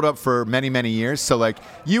going to hold up for many, many years. So, like,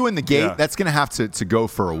 you and the gate, Yeah. that's going to have to go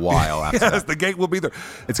for a while after Yes, that. the gate will be there.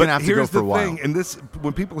 It's But gonna have to go here's for a the while. thing, and this,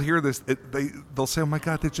 when people hear this, they'll say, "Oh my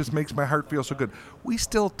God, that just makes my heart feel so good." We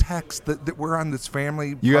still text that we're on this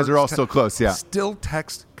family. You guys are all Parks still close, yeah. Still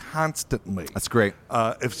text constantly. That's great.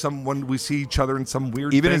 If we see each other in some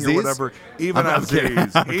weird Even thing Aziz? or whatever, even I'm kidding.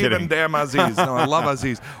 Aziz, I'm even kidding. damn Aziz. No, I love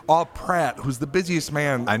Aziz. All Pratt, who's the busiest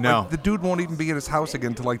man. I know. Like, the dude won't even be at his house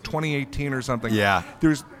again until like 2018 or something. Yeah.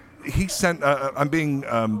 He sent. I'm being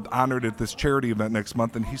honored at this charity event next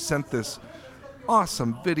month, and he sent this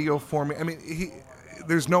awesome video for me. I mean,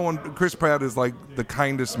 there's no one. Chris Pratt is like the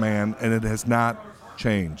kindest man, and it has not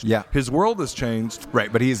changed. Yeah. His world has changed.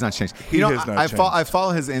 Right, but he has not changed. He has not changed. I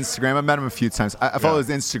follow his Instagram. I've met him a few times. I follow his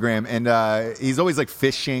Instagram, and he's always like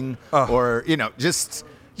fishing or just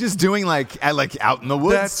doing like out in the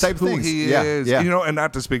woods That's type who things. he Yeah, is. yeah. And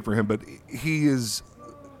not to speak for him, but he's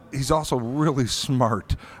also really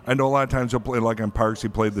smart. I know a lot of times he'll play like on Parks. He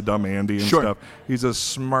played the dumb Andy and Sure. stuff. He's a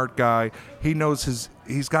smart guy. He knows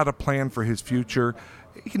he's got a plan for his future.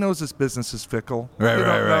 He knows his business is fickle. Right, you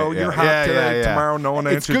right, don't right. know. Yeah. You're hot Yeah, today. yeah, yeah. Tomorrow, no one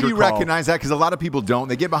It's answers good your you call. recognize that, because a lot of people don't.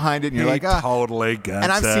 They get behind it, and you're He like, totally gets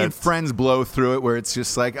And I've it. seen friends blow through it where it's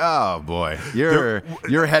just like, oh boy,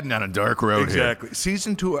 you're heading down a dark road Exactly.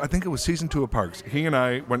 Season 2, I think it was season 2 of Parks. He and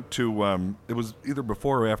I went to, it was either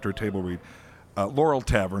before or after a table read, Laurel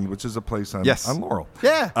Tavern, which is a place on Laurel.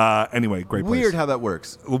 Yeah. Anyway, great place. Weird how that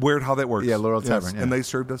works. Weird how that works. Yeah, Laurel Tavern, yeah. And they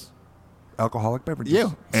served us alcoholic beverages. Yeah.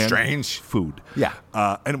 And Strange. food. Yeah.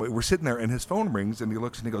 Anyway, we're sitting there, and his phone rings, and he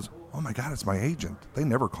looks and he goes, "Oh my God, it's my agent. They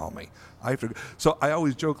never call me. I have to." So I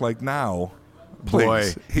always joke like, now, Boy,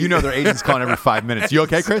 please. their agent's calling every 5 minutes. You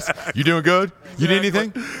okay, Chris? You doing good? You need anything?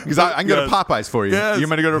 Because I can go to Popeyes for you. Yes. You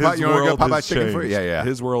want to go to His you want to go world to Popeyes has chicken for you? changed. Yeah, yeah.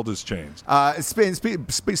 His world has changed.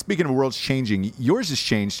 Speaking of worlds changing, yours has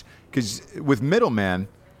changed because with Middleman,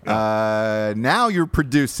 now you're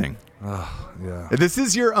producing. Yeah. This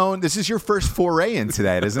is your first foray into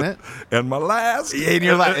that, isn't it? And my last. In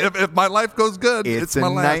your life. If my life goes good, It's my a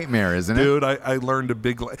last. nightmare, isn't it? Dude, I learned a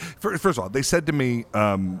big. First of all, they said to me,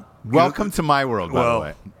 Welcome to my world, by the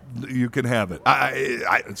way. You can have it.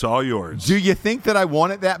 It's all yours. Do you think that I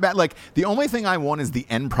want it that bad? Like, the only thing I want is the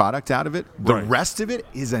end product out of it. The Right. rest of it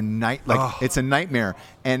is it's a nightmare.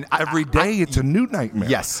 And Every day, it's a new nightmare.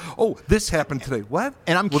 Yes. Oh, this happened today. What?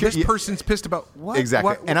 And I'm this curi- person's pissed about what? Exactly.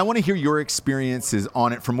 What? And I want to hear your experiences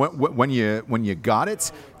on it from when you got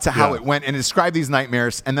it to how Yeah. it went, and describe these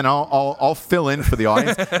nightmares, and then I'll fill in for the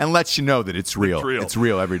audience and let you know that it's real. It's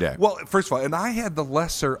real every day. Well, first of all, and I had the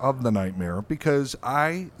lesser of the nightmare because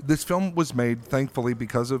this film was made, thankfully,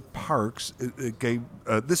 because of Parks. It gave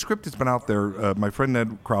this script has been out there. My friend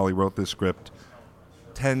Ned Crowley wrote this script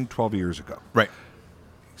 10, 12 years ago. Right.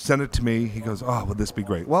 Sent it to me. He goes, "Oh, would this be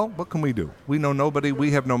great?" Well, what can we do? We know nobody. We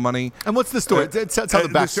have no money. And what's the story? Tell the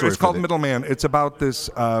backstory. It's called for it. Middleman. It's about this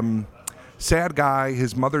sad guy.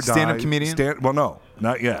 His mother died. Stand-up comedian? Well, no,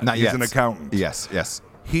 not yet. Not He's yet. an accountant. Yes.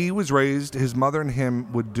 He was raised. His mother and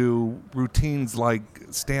him would do routines like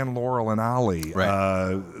Stan Laurel and Ollie, Right.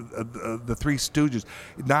 the Three Stooges,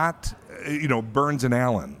 not Burns and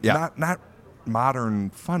Allen. Yeah. Not modern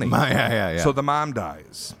funny. Yeah. So the mom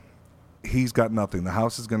dies. He's got nothing. The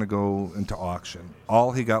house is going to go into auction.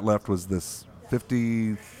 All he got left was this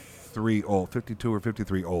 52 or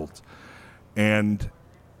 53 olds. And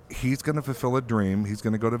he's going to fulfill a dream. He's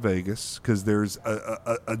going to go to Vegas because there's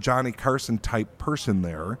a Johnny Carson type person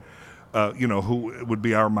there, who would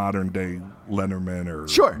be our modern day Letterman or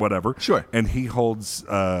whatever. Sure. And he holds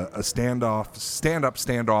a stand-up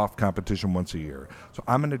competition once a year. So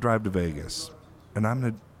I'm going to drive to Vegas, and I'm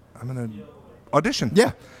going to audition.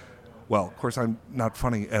 Yeah. Well, of course, I'm not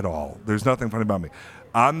funny at all. There's nothing funny about me.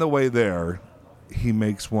 On the way there, he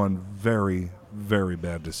makes one very, very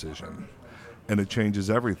bad decision, and it changes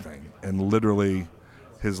everything. And literally,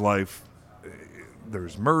 his life,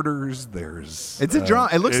 there's murders, there's... It's a drama.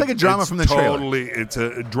 It looks like a drama from the trailer. It's a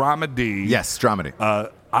dramedy. Yes, dramedy.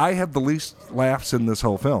 I have the least laughs in this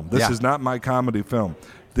whole film. This Yeah. is not my comedy film.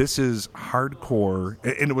 This is hardcore.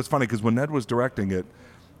 And it was funny because when Ned was directing it,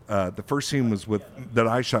 the first scene that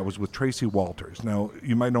I shot was with Tracy Walters. Now,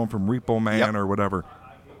 you might know him from Repo Man or whatever.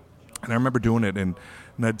 And I remember doing it, and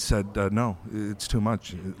Ned said, no, it's too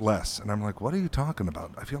much, less. And I'm like, what are you talking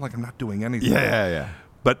about? I feel like I'm not doing anything. Yeah.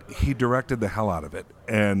 But he directed the hell out of it.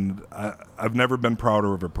 And I've never been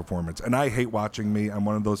prouder of a performance. And I hate watching me. I'm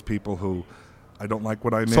one of those people who I don't like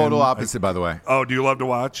what I'm in. Total opposite, by the way. Oh, do you love to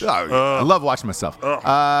watch? I love watching myself.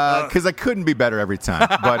 Because I couldn't be better every time.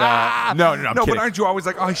 But no, I'm no, kidding. but aren't you always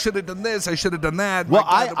like, oh, I should have done this, I should have done that? Well,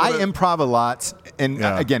 My God, I improv a lot. And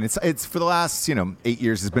again, it's for the last 8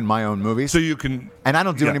 years has been my own movies. So you can... And I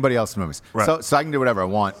don't do anybody else's movies. Right. So I can do whatever I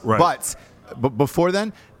want. Right. But before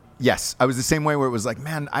then, yes, I was the same way where it was like,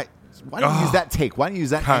 man, why didn't you use that take? Why didn't you use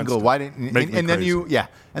that angle? Why didn't?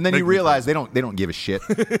 And then you realize they don't give a shit.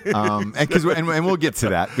 And we'll get to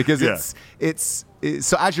that because it's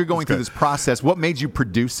so as you're going through this process, what made you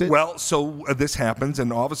produce it? Well, so this happens,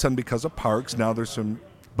 and all of a sudden, because of Parks, now there's some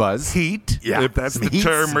buzz, heat, if that's some the heat,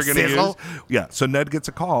 term we're going to sizzle. use. Yeah. So Ned gets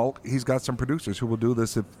a call. He's got some producers who will do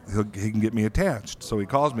this if he can get me attached. So he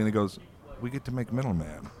calls me and he goes, "We get to make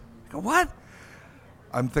Middleman." I go, "What?"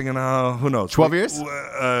 I'm thinking, who knows? 12 years?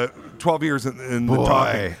 12 years in the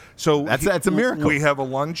talking. So that's a miracle. We have a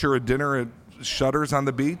lunch or a dinner at Shutters on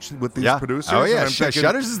the beach with these producers. Oh, yeah. And I'm thinking,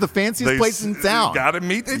 Shutters is the fanciest place in town. You got to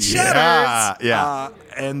meet at Shutters. Yeah.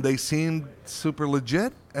 And they seemed super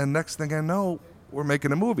legit. And next thing I know, we're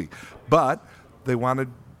making a movie. But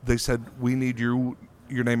they said, we need your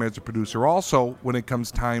name as a producer also when it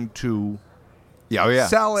comes time to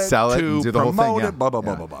sell it, to do the whole promote thing, it, blah, blah,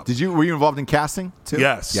 blah, blah, blah. Were you involved in casting too?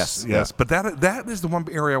 Yes. But that is the one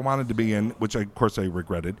area I wanted to be in, which of course I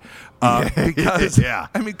regretted, because I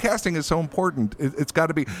mean, casting is so important. It's got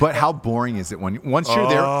to be. But how boring is it once you're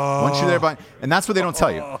there? And that's what they don't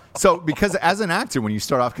tell you. So because as an actor, when you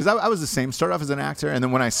start off, because I was the same, started off as an actor, and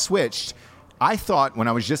then when I switched, I thought when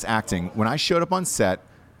I was just acting, when I showed up on set,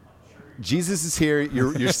 Jesus is here.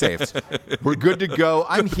 You're saved. We're good to go.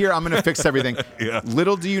 I'm here. I'm going to fix everything.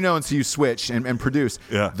 Little do you know until you switch and produce.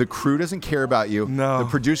 The crew doesn't care about you. No. The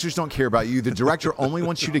producers don't care about you. The director only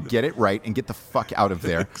wants you to get it right and get the fuck out of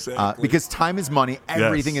there. Exactly. Because time is money.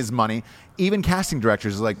 Everything is money. Even casting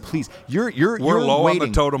directors are like, please, you're low waiting. on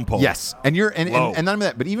the totem pole. Yes, and and not only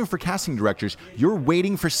that, but even for casting directors, you're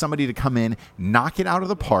waiting for somebody to come in, knock it out of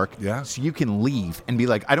the park, so you can leave and be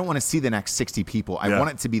like, I don't want to see the next 60 people. I want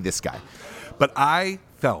it to be this guy. But I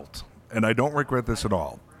felt, and I don't regret this at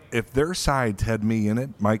all, if their sides had me in it,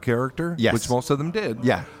 my character, which most of them did,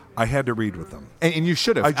 I had to read with them. And you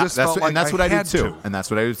should have. I just felt like that's what I had do too. to. And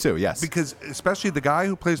that's what I do too, yes. Because especially the guy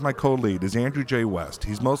who plays my co-lead is Andrew J. West.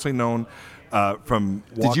 He's mostly known from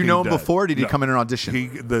Walking Did you know him Dead. before, or did he come in an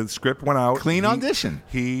audition? The script went out. Clean audition.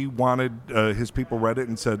 He wanted, his people read it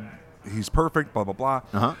and said, he's perfect, blah, blah,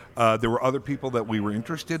 blah. There were other people that we were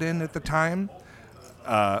interested in at the time.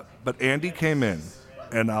 But Andy came in,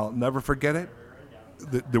 and I'll never forget it.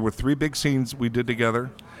 There were 3 big scenes we did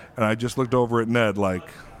together, and I just looked over at Ned like,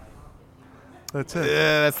 that's it.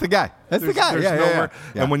 That's the guy. That's the guy. Yeah.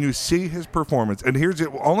 And when you see his performance, and here's the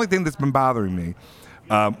only thing that's been bothering me,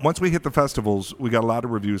 once we hit the festivals, we got a lot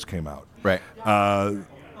of reviews came out. Right.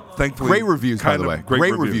 Thankfully, great reviews, by the way.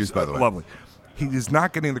 Great reviews, by the way. Lovely. He is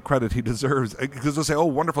not getting the credit he deserves because they'll say, "Oh,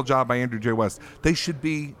 wonderful job by Andrew J. West." They should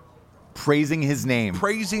be praising his name,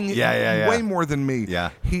 way more than me.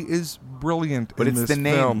 He is brilliant. But in it's this the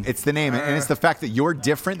name. film. It's the name, and it's the fact that you're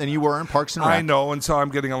different than you were in Parks and Rec. I know, and so I'm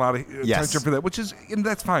getting a lot of attention for that, and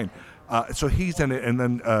that's fine. So he's in it, and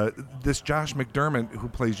then this Josh McDermott, who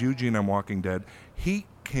plays Eugene on Walking Dead, he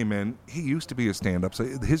came in. He used to be a stand-up, so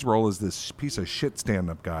his role is this piece of shit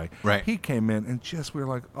stand-up guy. Right. He came in, and we were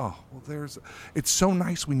like, oh, well, it's so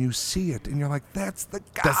nice when you see it, and you're like, that's the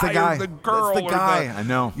guy. That's the guy. Or the girl. That's the guy. I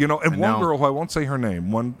know. And one girl who I won't say her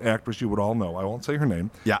name, one actress you would all know, I won't say her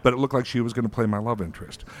name, but it looked like she was going to play my love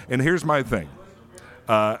interest. And here's my thing,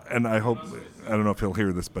 and I don't know if he'll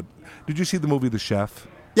hear this, but did you see the movie The Chef?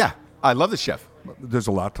 Yeah, I love The Chef. There's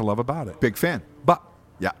a lot to love about it. Big fan. But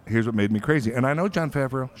here's what made me crazy. And I know Jon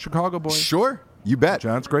Favreau, Chicago boy. Sure, you bet.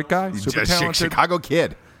 John's a great guy, super talented. Chicago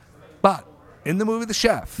kid. But in the movie The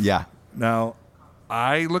Chef, now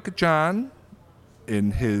I look at John,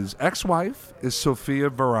 and his ex-wife is Sofia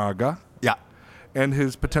Vergara. Yeah. And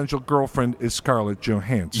his potential girlfriend is Scarlett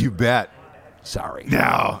Johansson. You bet. Sorry.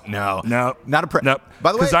 No. Not a No.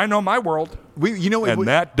 By the way, because I know my world.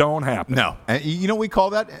 That don't happen. No. And you know what we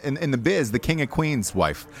call that in the biz, the king of Queens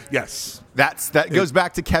wife. Yes. That goes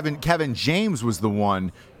back to Kevin. Kevin James was the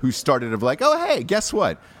one who started of like, oh, hey, guess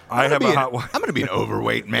what? I'm going to be an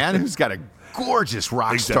overweight man who's got a gorgeous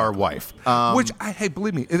rock star wife. Which, hey,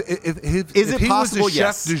 believe me, if Is it he possible? was a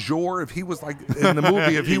Yes. chef du jour, if he was like in the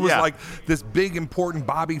movie, if he was Yeah. like this big, important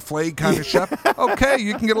Bobby Flay kind of chef, okay,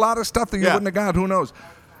 you can get a lot of stuff that you wouldn't have got. Who knows?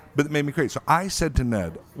 But it made me crazy. So I said to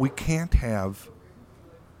Ned, we can't have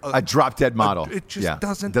a drop dead model. It just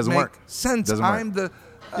doesn't make work. sense. Doesn't work. I'm the.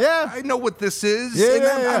 Yeah. I know what this is. Yeah, and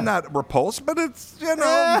yeah, I'm not repulsed, but it's, there's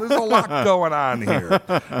a lot going on here.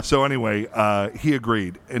 So anyway, he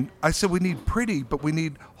agreed. And I said, we need pretty, but we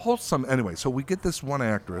need wholesome. Anyway, so we get this one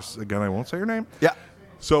actress. Again, I won't say her name. Yeah.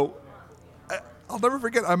 So I'll never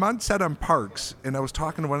forget, I'm on set on Parks, and I was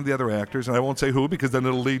talking to one of the other actors, and I won't say who because then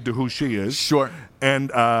it'll lead to who she is. Sure. And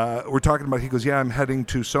we're talking about, he goes, yeah, I'm heading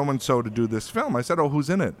to so-and-so to do this film. I said, oh, who's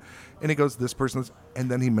in it? And he goes, this person. And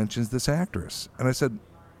then he mentions this actress. And I said,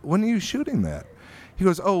 when are you shooting that? He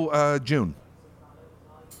goes, June.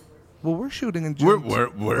 Well, we're shooting in June.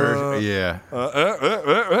 Yeah.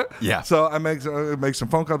 Yeah. So I make some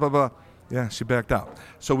phone calls, blah, blah. Yeah, she backed out.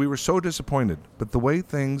 So we were so disappointed. But the way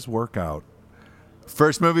things work out.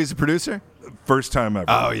 First movie as a producer? First time ever.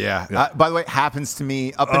 Oh, yeah. By the way, it happens to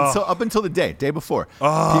me up until the day before.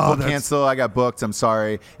 Oh, People cancel. I got booked. I'm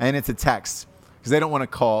sorry. And it's a text. Because they don't want to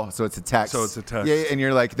call, so it's a text. So it's a text. Yeah, and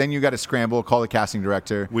you're like, then you got to scramble, call the casting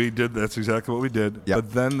director. We did. That's exactly what we did. Yep.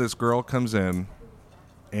 But then this girl comes in,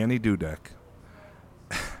 Annie Dudek.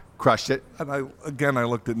 Crushed it. And I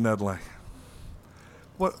looked at Ned like,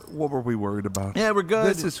 what were we worried about? Yeah, we're good.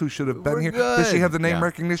 This is who should have been We're here. good. Does she have the name Yeah.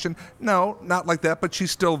 recognition? No, not like that, but she's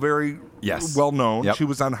still very well known. Yep. She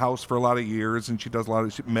was on House for a lot of years, and she does a lot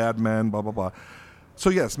of Mad Men, blah, blah, blah. So,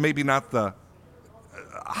 yes, maybe not the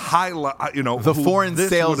the foreign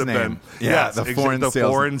sales name. Been. Yeah, Yes, the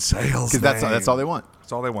foreign sales. Because that's all they want.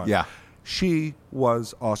 That's all they want. Yeah. She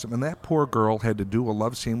was awesome. And that poor girl had to do a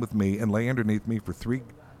love scene with me and lay underneath me for 3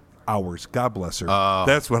 hours. God bless her.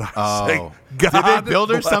 That's what I say. God Did they build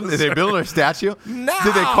her bless something? Did they build her a statue? No.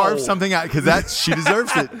 Did they carve something out? Because she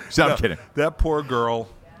deserves it. So I'm kidding. That poor girl.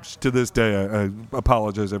 To this day, I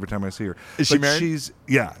apologize every time I see her. Is she But married? She's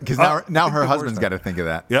because Because now her husband's got to think of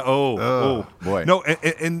that. Yeah. Oh, boy. No,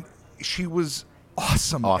 and she was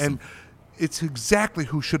awesome. Awesome. And it's exactly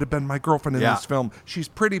who should have been my girlfriend in Yeah. this film. She's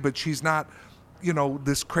pretty, but she's not,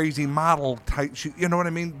 this crazy model type. You know what I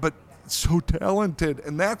mean? But so talented,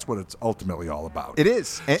 and that's what it's ultimately all about. It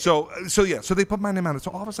is. So they put my name on it.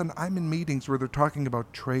 So all of a sudden, I'm in meetings where they're talking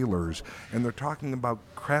about trailers and they're talking about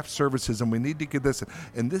craft services, and we need to get this.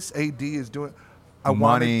 And this AD is doing. I Money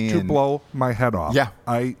wanted to and- blow my head off. Yeah.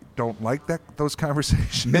 I don't like those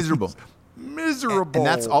conversations. Miserable. Miserable. And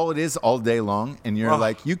that's all it is all day long. And you're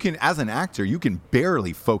like, you can, as an actor, you can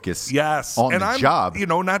barely focus Yes, on and the I'm, job.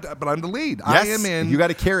 but I'm the lead. Yes, I am in. you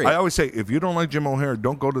gotta carry it. I always say, if you don't like Jim O'Heir,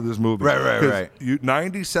 don't go to this movie. Right.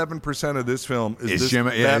 97% of this film is It's this Jim-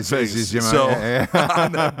 yeah, that it's face. Jim So O'Heir.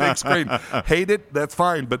 on that big screen, hate it. That's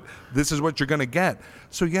fine, but this is what you're going to get.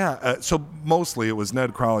 So so mostly it was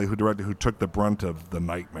Ned Crowley who took the brunt of the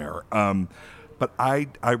nightmare. But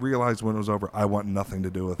I realized when it was over, I want nothing to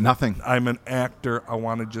do with it. Nothing. I'm an actor. I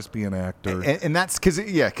want to just be an actor. And that's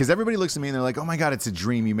because everybody looks at me and they're like, oh my God, it's a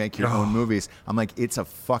dream. You make your own movies. I'm like, it's a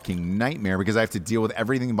fucking nightmare because I have to deal with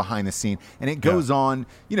everything behind the scene. And it goes on,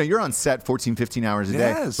 you're on set 14, 15 hours a day.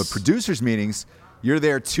 Yes. But producers' meetings, you're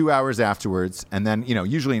there 2 hours afterwards. And then,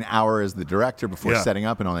 usually an hour as the director before setting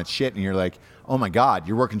up and all that shit. And you're like, oh my God,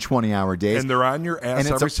 you're working 20-hour days. And they're on your ass And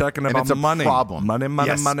it's every second about it's a money. problem. Money.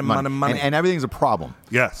 Yes, Money. And everything's a problem.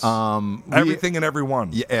 Yes. Everything and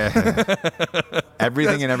everyone. Yeah.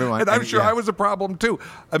 Everything and everyone. And I'm sure I was a problem too.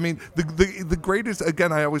 I mean, the greatest,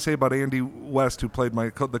 again, I always say about Andy West, who played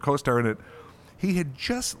the co-star in it, he had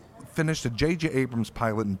just finished a J.J. Abrams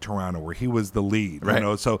pilot in Toronto where he was the lead.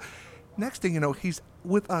 Right. So next thing you know, he's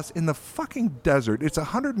with us in the fucking desert. It's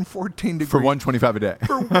 114 degrees. For $125 a day.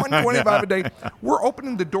 For $125 a day. We're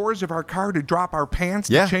opening the doors of our car to drop our pants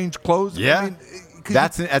to change clothes. Yeah. I mean,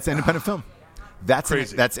 That's independent film. That's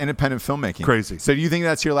Crazy. That's independent filmmaking. Crazy. So do you think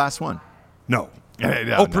that's your last one? No.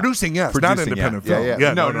 No. Producing, yes. Producing, not independent yeah. film.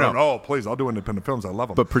 Yeah. No. Oh, please. I'll do independent films. I love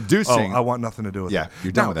them. But producing- I want nothing to do with it. Yeah,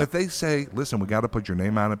 you're done now, with that. if they say, listen, we got to put your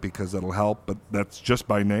name on it because it'll help, but that's just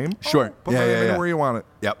by name. Sure. Put my name where you want it.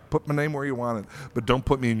 Yep. Put my name where you want it. But don't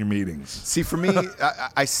put me in your meetings. See, for me,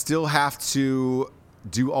 I still have to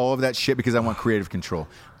do all of that shit because I want creative control.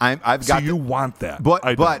 I've got. So you want that. But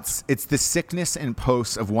I don't. it's the sickness in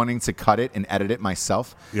post of wanting to cut it and edit it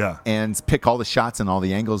myself. Yeah. And pick all the shots and all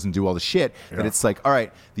the angles and do all the shit. That Yeah. it's like, all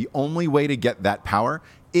right, the only way to get that power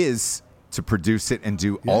is to produce it and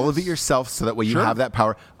do all of it yourself, so that way you have that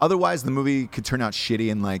power. Otherwise, the movie could turn out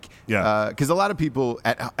shitty and because a lot of people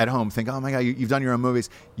at home think, oh my God, you've done your own movies.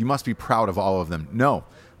 You must be proud of all of them. No.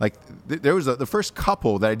 Like there was the first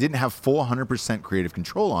couple that I didn't have full 100% creative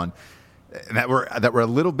control on, that were a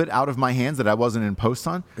little bit out of my hands, that I wasn't in post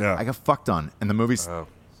on. Yeah. I got fucked on, and the movies,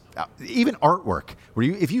 even artwork, where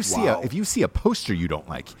if you see a poster you don't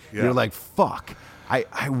like, you're like, fuck.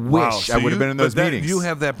 I wish I would have been in those meetings. You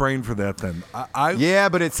have that brain for that, then.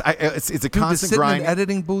 But it's a constant grind. In an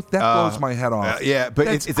editing booth, that blows my head off. But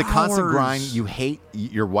it's a constant grind. You hate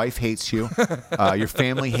your wife hates you, your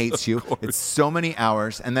family hates you. It's so many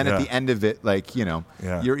hours, and then at the end of it,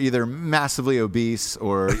 you're either massively obese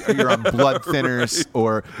or you're on blood thinners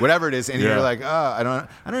or whatever it is, and you're like, I don't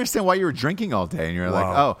understand why you were drinking all day, and you're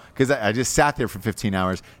like, because I just sat there for 15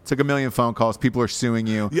 hours, took a million phone calls, people are suing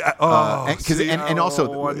you, and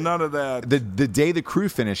also none of that. The day the crew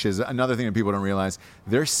finishes, another thing that people don't realize,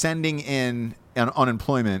 they're sending in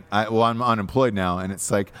unemployment. I'm unemployed now, and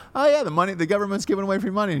it's like, oh yeah, the government's giving away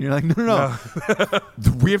free money, and you're like, no.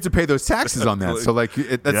 We have to pay those taxes on that. So that's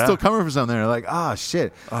still coming from something. They're like,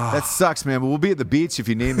 shit, that sucks, man. But we'll be at the beach if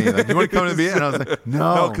you need me. Like, you want to come to the beach? And I was like,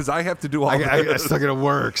 no, because I have to do all. I still got to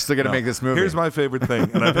work. Still got to make this movie. Here's my favorite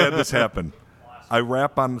thing, and I've had this happen. I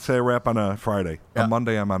rap on a Friday. On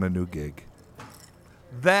Monday, I'm on a new gig.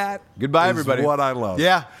 That goodbye, is everybody. What I love.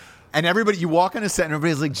 Yeah. And everybody, you walk on a set and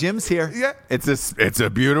everybody's like, Jim's here. Yeah. It's a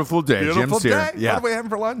beautiful day. Beautiful Jim's day. here. Yeah. What are we having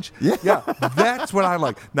for lunch? Yeah. That's what I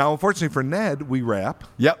like. Now, unfortunately for Ned, we rap.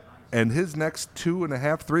 Yep. And his next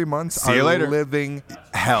 2.5, 3 months See you later. living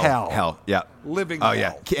hell. Yeah. Living hell.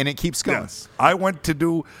 Yeah. And it keeps going. Yes. I went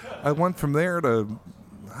from there to,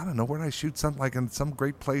 I don't know, where did I shoot something, like in some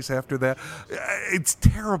great place after that. It's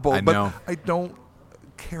terrible. I know. But I don't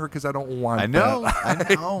care because I don't want I know. I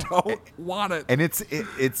don't want it. And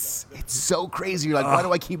it's so crazy. You're like, why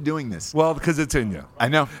do I keep doing this? Well, because it's in you. I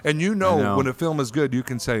know. And when a film is good, you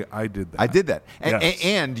can say, I did that. I did that. Yes.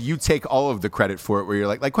 And you take all of the credit for it, where you're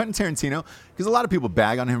like Quentin Tarantino, because a lot of people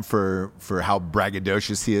bag on him for how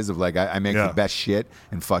braggadocious he is, of like, I make the best shit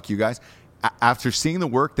and fuck you guys. After seeing the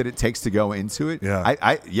work that it takes to go into it,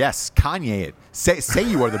 yes, Kanye it. Say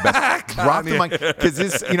you are the best. Drop the mic,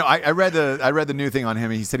 because I read the new thing on him,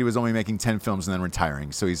 and he said he was only making 10 films and then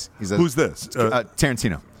retiring. So he's who's this?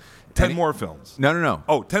 Tarantino. 10 more films. No.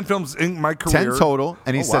 Oh, 10 films in my career. 10 total,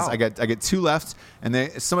 and he says wow. I get 2 left.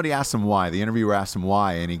 And somebody asked him why. The interviewer asked him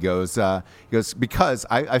why, and he goes because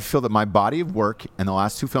I feel that my body of work and the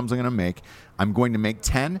last 2 films I'm going to make, I'm going to make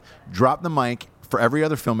 10, drop the mic for every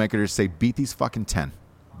other filmmaker to say, beat these fucking 10.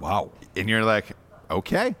 Wow. And you're like,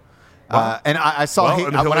 okay. Wow. And I saw he'll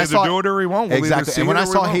either do it or he won't. We'll exactly. And when I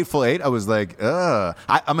saw Hateful Eight, I was like, ugh.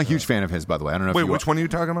 I'm a huge fan of his, by the way. I don't know. Wait, which one are you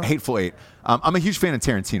talking about? Hateful Eight. I'm a huge fan of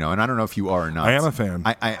Tarantino, and I don't know if you are or not. I am a fan.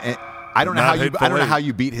 I don't know how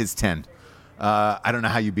you beat his 10. I don't know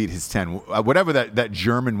how you beat his 10. Whatever that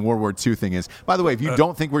German World War II thing is. By the way, if you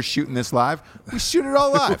don't think we're shooting this live, we shoot it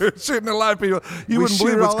all live. We're shooting it live, people. You wouldn't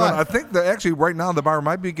believe what's going on. I think that actually right now the bar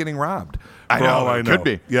might be getting robbed. I know. It could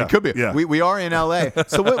be. Yeah. It could be. Yeah. We are in L.A.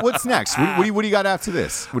 So what's next? What do you got after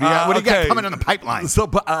this? What do you got coming on the pipeline?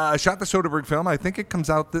 So I shot the Soderbergh film. I think it comes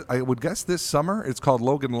out, I would guess, this summer. It's called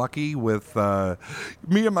Logan Lucky with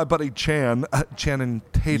me and my buddy Channing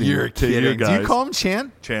Tatum. You're kidding. Do you call him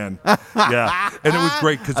Chan? Chan. Yeah. And it was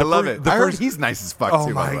great. Cause I love it. I heard he's nice as fuck, too.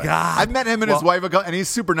 Oh, my God. I've met him and his wife, and he's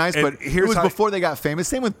super nice, but it was before they got famous.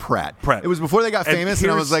 Same with Pratt. It was before they got famous,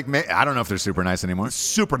 and I was like, man, I don't know if they're super nice anymore.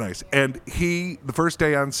 Super nice. And the first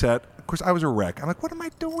day on set, of course, I was a wreck. I'm like, what am I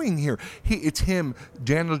doing here? It's him,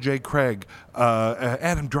 Daniel J. Craig,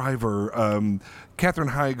 Adam Driver, Katherine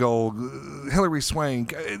Heigl, Hilary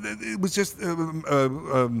Swank. It was just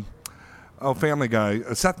Family Guy,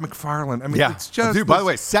 Seth MacFarlane. I mean, it's just... Dude, by the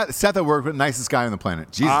way, Seth I worked with, nicest guy on the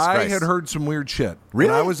planet. Jesus Christ. I had heard some weird shit. Really?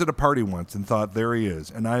 And I was at a party once and thought, there he is.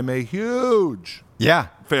 And I'm a huge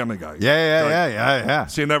Family Guy. Yeah.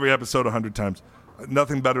 Seen every episode 100 times.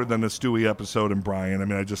 Nothing better than a Stewie episode and Brian. I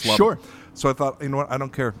mean, I just love it. So I thought, you know what? I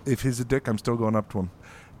don't care. If he's a dick, I'm still going up to him.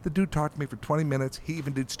 The dude talked to me for 20 minutes. He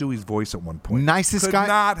even did Stewie's voice at one point. Nicest guy. Could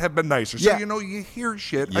not have been nicer. So, you hear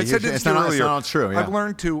shit. I said this earlier. It's not true. I've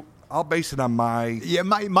learned to... I'll base it on my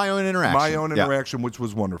own interaction. My own interaction, which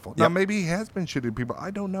was wonderful. Now, maybe he has been shitty to people.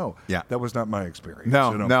 I don't know. Yeah. That was not my experience.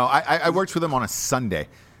 No. I worked with him on a Sunday.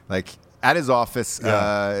 Like, at his office,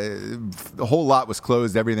 the whole lot was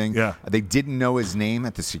closed, everything. Yeah. They didn't know his name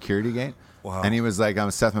at the security gate. Wow. And he was like, I'm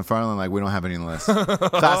Seth MacFarlane. Like, we don't have any on the list.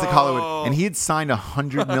 Classic Hollywood. And he had signed a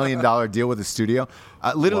 $100 million deal with the studio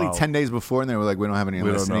literally 10 days before, and they were like, we don't have any on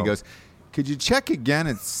the list. And he goes, could you check again?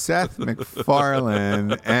 It's Seth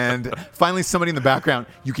MacFarlane. And finally, somebody in the background,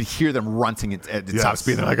 you could hear them runting at the top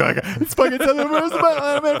speed. They're like, it's fucking Seth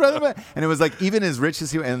MacFarlane. And it was like, even as rich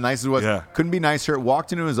as he and nice as he was, couldn't be nicer.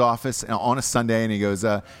 Walked into his office on a Sunday, and he goes,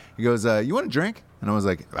 you want a drink? And I was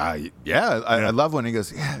like, yeah, I love one. He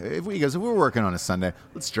goes, yeah. If we were working on a Sunday,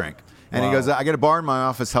 let's drink. And he goes, I got a bar in my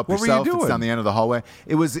office. Help yourself. It's down the end of the hallway.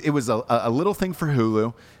 It was a little thing for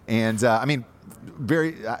Hulu, and I mean,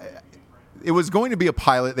 very. It was going to be a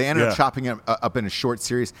pilot. They ended up chopping it up in a short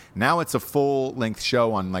series. Now it's a full-length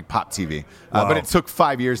show on like Pop TV. But it took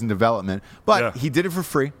 5 years in development. But he did it for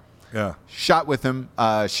free. Yeah. Shot with him.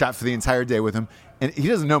 Shot for the entire day with him. And he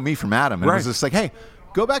doesn't know me from Adam. And it was just like, hey,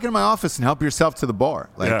 go back into my office and help yourself to the bar.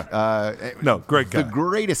 Like, no, great guy. The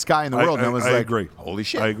greatest guy in the world. And I was like, agree. Holy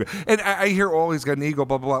shit. I agree. And I hear, he's got an ego,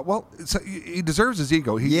 blah, blah, blah. Well, he deserves his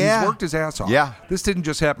ego. He's worked his ass off. Yeah. This didn't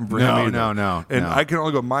just happen for him either. No. And I can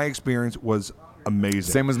only go, my experience was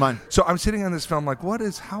amazing. Same as mine. So I'm sitting on this film like,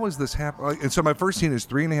 how is this happening? And so my first scene is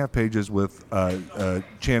 3.5 pages with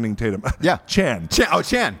Channing Tatum. Yeah. Chan.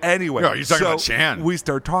 Chan. Anyway. No, you're talking about Chan. We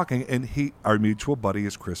start talking, and our mutual buddy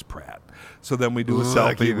is Chris Pratt. So then we do a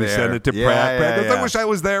selfie. We send it to Pratt. Pratt goes, I wish I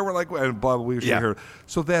was there. We're like, and blah, blah, we should hear.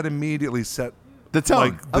 So that immediately set the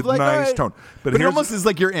tone. The nice tone. But it almost is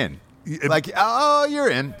like you're in. Like, you're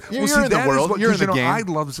in. You're in the world. You're in the game.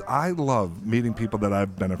 I love meeting people that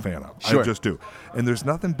I've been a fan of. Sure. I just do. And there's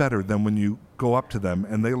nothing better than when you go up to them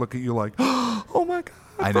and they look at you like, oh my God.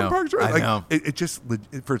 I know. I know. It just,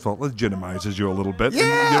 first of all, legitimizes you a little bit. Yeah.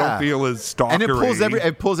 And you don't feel as stalkery. And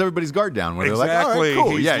it pulls everybody's guard down. Where they're like, all right,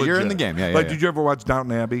 cool. Yeah, you're in the game. Yeah, like, did you ever watch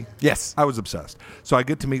Downton Abbey? Yes. I was obsessed. So I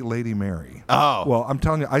get to meet Lady Mary. Oh. Well, I'm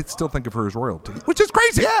telling you, I still think of her as royalty, which is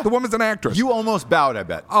crazy. Yeah. The woman's an actress. You almost bowed, I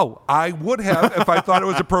bet. Oh, I would have if I thought it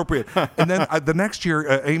was appropriate. And then the next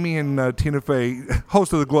year, Amy and Tina Fey,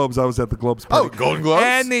 host of the Globes, I was at the Globes party. Oh, Golden Globes?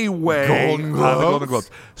 Anyway. Golden Globes? The Golden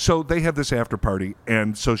Globes. So they have this after party,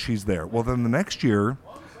 and so she's there. Well, then the next year,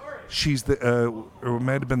 she's or it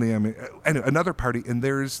might have been anyway, another party, and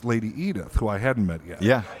there's Lady Edith, who I hadn't met yet.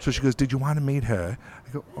 Yeah. So she goes, did you want to meet her? I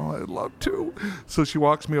go, I'd love to. So she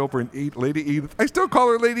walks me over and eat Lady Edith. I still call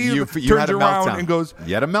her Lady Edith. You turns around and goes,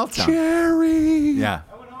 you had a meltdown. Jerry. Yeah.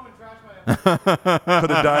 Could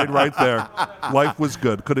have died right there. Life was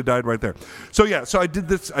good. Could have died right there. So I did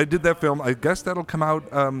this. I did that film. I guess that'll come out.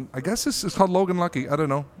 I guess this is called Logan Lucky. I don't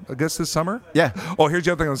know. I guess this summer. Yeah. Oh, here's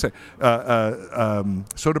the other thing I want to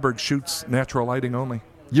say. Soderbergh shoots natural lighting only.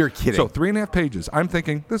 You're kidding. So 3.5 pages. I'm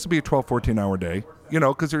thinking this will be a 12, 14-hour day.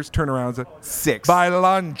 Because there's turnarounds at 6. By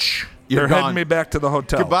lunch, they're heading me back to the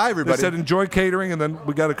hotel. Goodbye, everybody. They said enjoy catering, and then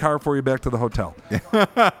we got a car for you back to the hotel.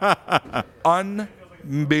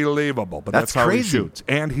 Unbelievable, but that's how crazy. He shoots,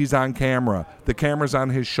 and he's on camera. The camera's on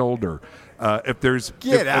his shoulder. If there's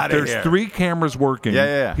 3 cameras working,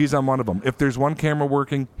 he's on one of them. If there's one camera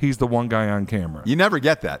working, he's the one guy on camera. You never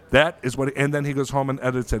get that. That is what. And then he goes home and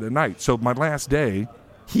edits it at night. So my last day,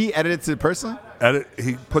 he edits it personally.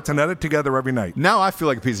 He puts an edit together every night. Now I feel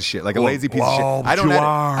like a piece of shit, like a lazy piece of shit. I don't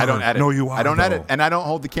edit. No, you are. I don't edit, and I don't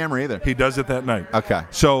hold the camera either. He does it that night. Okay.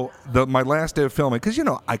 So my last day of filming, because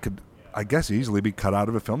I guess easily be cut out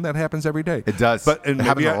of a film. That happens every day. It does. It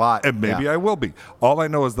happens a lot. And maybe I will be. All I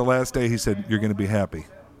know is the last day he said, you're going to be happy.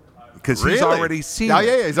 Because he's already seen it.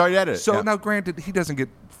 Yeah, he's already edited. So now, granted, he doesn't get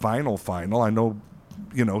final. I know,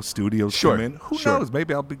 studios come in. Who knows?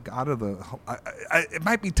 Maybe I'll be out of the... it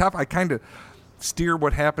might be tough. I kind of steer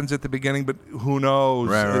what happens at the beginning, but who knows?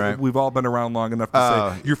 Right. We've all been around long enough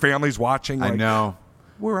to say, your family's watching. I know.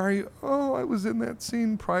 Where are you? Oh, I was in that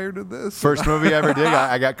scene prior to this. First movie I ever did,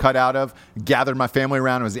 I got cut out of. Gathered my family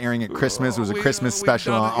around. It was airing at Christmas. It was a Christmas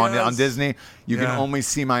special on Disney. You can only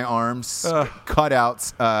see my arms.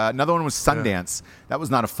 Cutouts. Another one was Sundance. That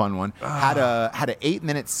was not a fun one. Had an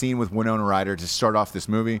 8-minute scene with Winona Ryder to start off this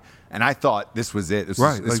movie, and I thought this was it. This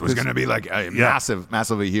was going to be like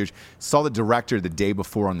massively huge. Saw the director the day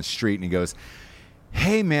before on the street, and he goes,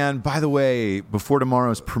 hey, man, by the way, before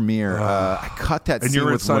tomorrow's premiere, I cut that scene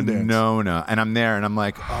with Winona, and I'm there, and I'm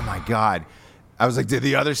like, oh, my God. I was like, did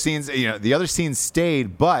the other scenes, the other scenes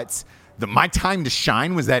stayed, but my time to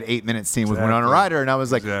shine was that 8-minute scene with Winona Ryder, and I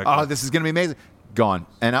was like, oh, this is going to be amazing. Gone.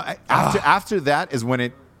 And after that is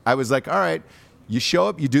when I was like, all right, you show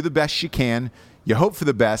up, you do the best you can, you hope for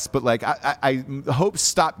the best, but like I hope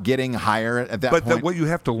stop getting higher at that point. But what you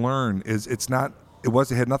have to learn is it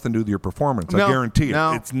had nothing to do with your performance. I guarantee it.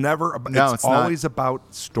 It's never about, it's always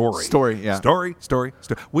about story. Story, yeah. Story.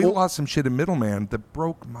 We lost some shit in Middleman that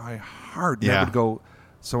broke my heart. Yeah. I would go,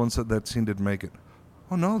 so and so that scene didn't make it.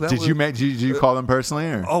 Oh no, did you call them personally?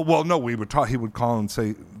 Or? Oh well, no. We would talk. He would call and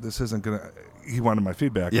say, "This isn't gonna." he wanted my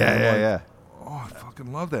feedback. Yeah, And I'm yeah, like, yeah. Oh, I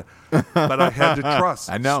fucking love that. But I had to trust.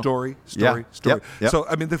 I know. Story. Yeah. Yep. So,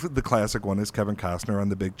 I mean, the classic one is Kevin Costner on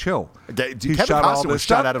The Big Chill. Okay, He Kevin shot all Costner was this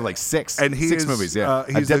shot stuff, out of like six he is, movies. Yeah,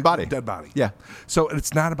 he's Dead Body. Dead Body. Yeah. So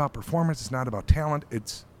it's not about performance. It's not about talent.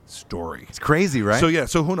 It's story. It's crazy, right? So yeah,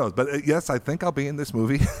 so who knows? But yes, I think I'll be in this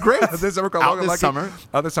movie. Great. This summer called Out Logan this Lucky.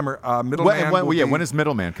 summer? This summer. Middleman. When is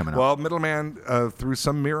Middleman coming out? Well, Middleman, through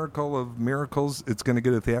some miracle of miracles, it's going to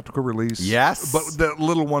get a theatrical release. Yes. But the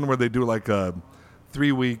little one where they do like a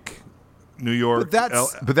 3-week New York.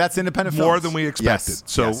 But that's independent more films. than we expected. Yes.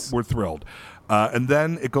 So Yes. we're thrilled. And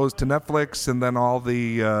then it goes to Netflix, and then all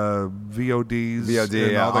the VODs. VOD,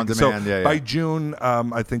 and yeah, all on that. demand, So yeah, yeah. by June,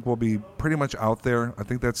 I think we'll be pretty much out there. I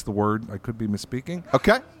think that's the word. I could be misspeaking.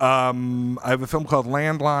 Okay. I have a film called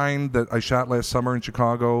Landline that I shot last summer in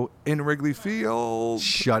Chicago in Wrigley Field.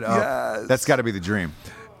 Shut up. Yes. That's got to be the dream.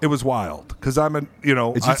 It was wild because I'm a, you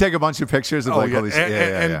know. Did you take a bunch of pictures of like all these?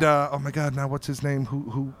 And oh my God, now what's his name?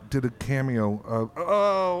 Who did a cameo?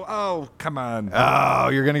 Come on. Oh,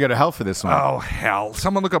 you're gonna go to hell for this one. Oh hell!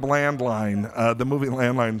 Someone look up Landline, the movie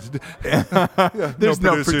Landline. There's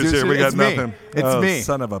no producers producer. here. We got It's me. nothing. It's me.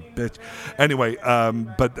 Son of a bitch. Anyway,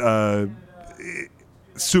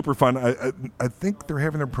 super fun. I think they're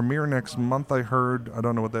having their premiere next month. I heard. I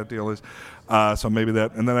don't know what that deal is. So maybe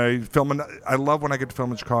that. And then I love when I get to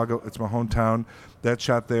film in Chicago. It's my hometown. That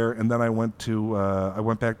shot there, and then I went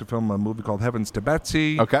back to film a movie called Heavens to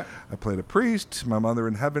Betsy. Okay. I played a priest. My mother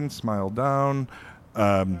in heaven smiled down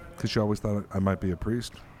because she always thought I might be a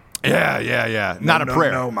priest. Yeah. Not a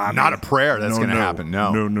prayer. No, Mommy. Not a prayer. That's No, gonna no. happen.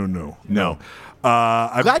 No. No.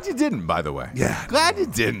 Glad you didn't, by the way. Yeah. Glad you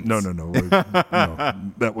didn't. No. No,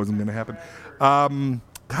 that wasn't going to happen.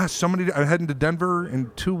 Gosh, I'm heading to Denver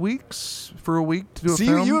in 2 weeks for a week to do a So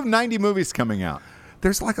film. you have 90 movies coming out.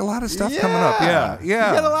 There's like a lot of stuff coming up. Yeah. You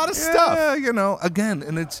got a lot of stuff. Yeah, again,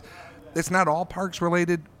 and it's not all parks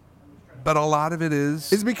related, but a lot of it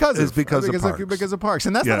is. It's because of parks. because of parks,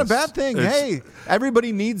 and that's not a Yes. bad thing. Hey,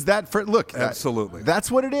 everybody needs that. Look, Absolutely. that's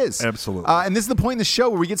what it is. Absolutely. And this is the point in the show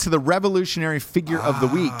where we get to the revolutionary figure of the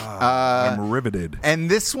week. I'm riveted. And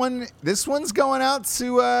this one's going out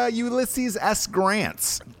to Ulysses S.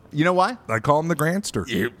 Grant. You know why? I call him the Grantster.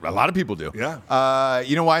 A lot of people do. Yeah.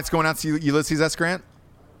 You know why it's going out to Ulysses S. Grant?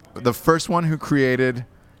 The first one who created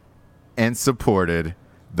and supported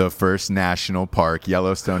the first national park,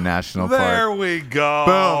 Yellowstone National Park. There we go.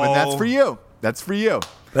 Boom. And that's for you. That's for you.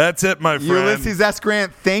 That's it, my friend. Ulysses S.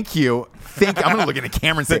 Grant, thank you. I'm going to look at the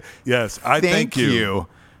camera and say, Yes, I thank you.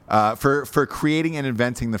 For creating and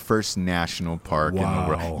inventing the first national park in the Wow.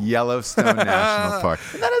 world, Yellowstone National Park.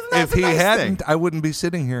 And that's If he a nice hadn't, thing. I wouldn't be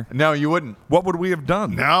sitting here. No, you wouldn't. What would we have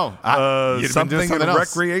done? No, you'd have been something doing something in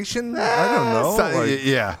else. recreation. I don't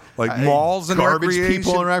know. like malls and garbage recreation.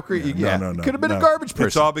 people and recreation. Yeah, No. could have been a garbage person.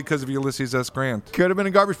 It's all because of Ulysses S. Grant. Could have been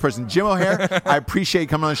a garbage person. Jim O'Hare, I appreciate you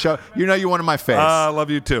coming on the show. You know you're one of my faves. I love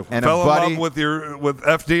you too. And Fell a buddy- in love with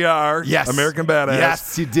FDR. Yes. American Badass.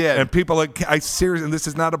 Yes, you did. And people like I seriously, and this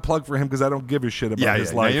is not a plug for him because I don't give a shit about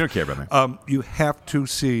his no, life. you don't care about me. You have to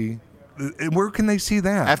see. Where can they see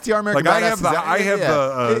that? FDR American like Badass. I have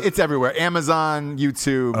the. It's everywhere. Amazon,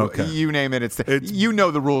 YouTube, Okay. you name it. It's you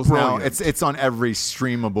know the rules now. brilliant. It's on every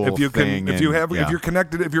streamable If you thing. can, if you're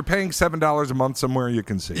connected, if you're paying $7 a month somewhere, you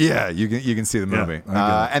can see. Yeah, you can see the movie. I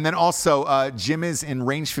get it. And then also, Jim is in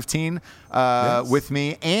Range 15 with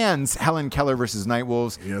me, and Helen Keller versus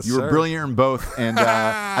Nightwolves. Yes, you were sir. brilliant in both, and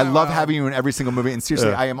I love having you in every single movie. And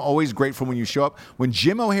seriously, I am always grateful when you show up. When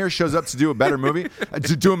Jim O'Hare shows up to do a better movie,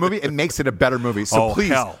 it makes it a better movie. So please.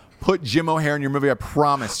 Hell. Put Jim O'Hare in your movie. I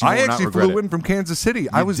promise you I will not actually regret flew it. in from Kansas City.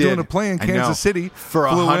 I was did. doing a play in I know. Kansas City For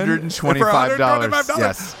Flew in $125.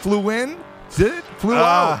 Yes. Flew in, did it, flew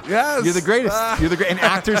out. Yes. You're the greatest. You're the great. An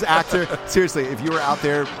actor's actor. Seriously, if you were out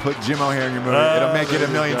there, put Jim O'Hare in your movie. It'll make it a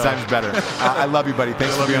million times better. I love you, buddy.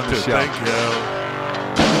 Thanks for being on the show. Thank you.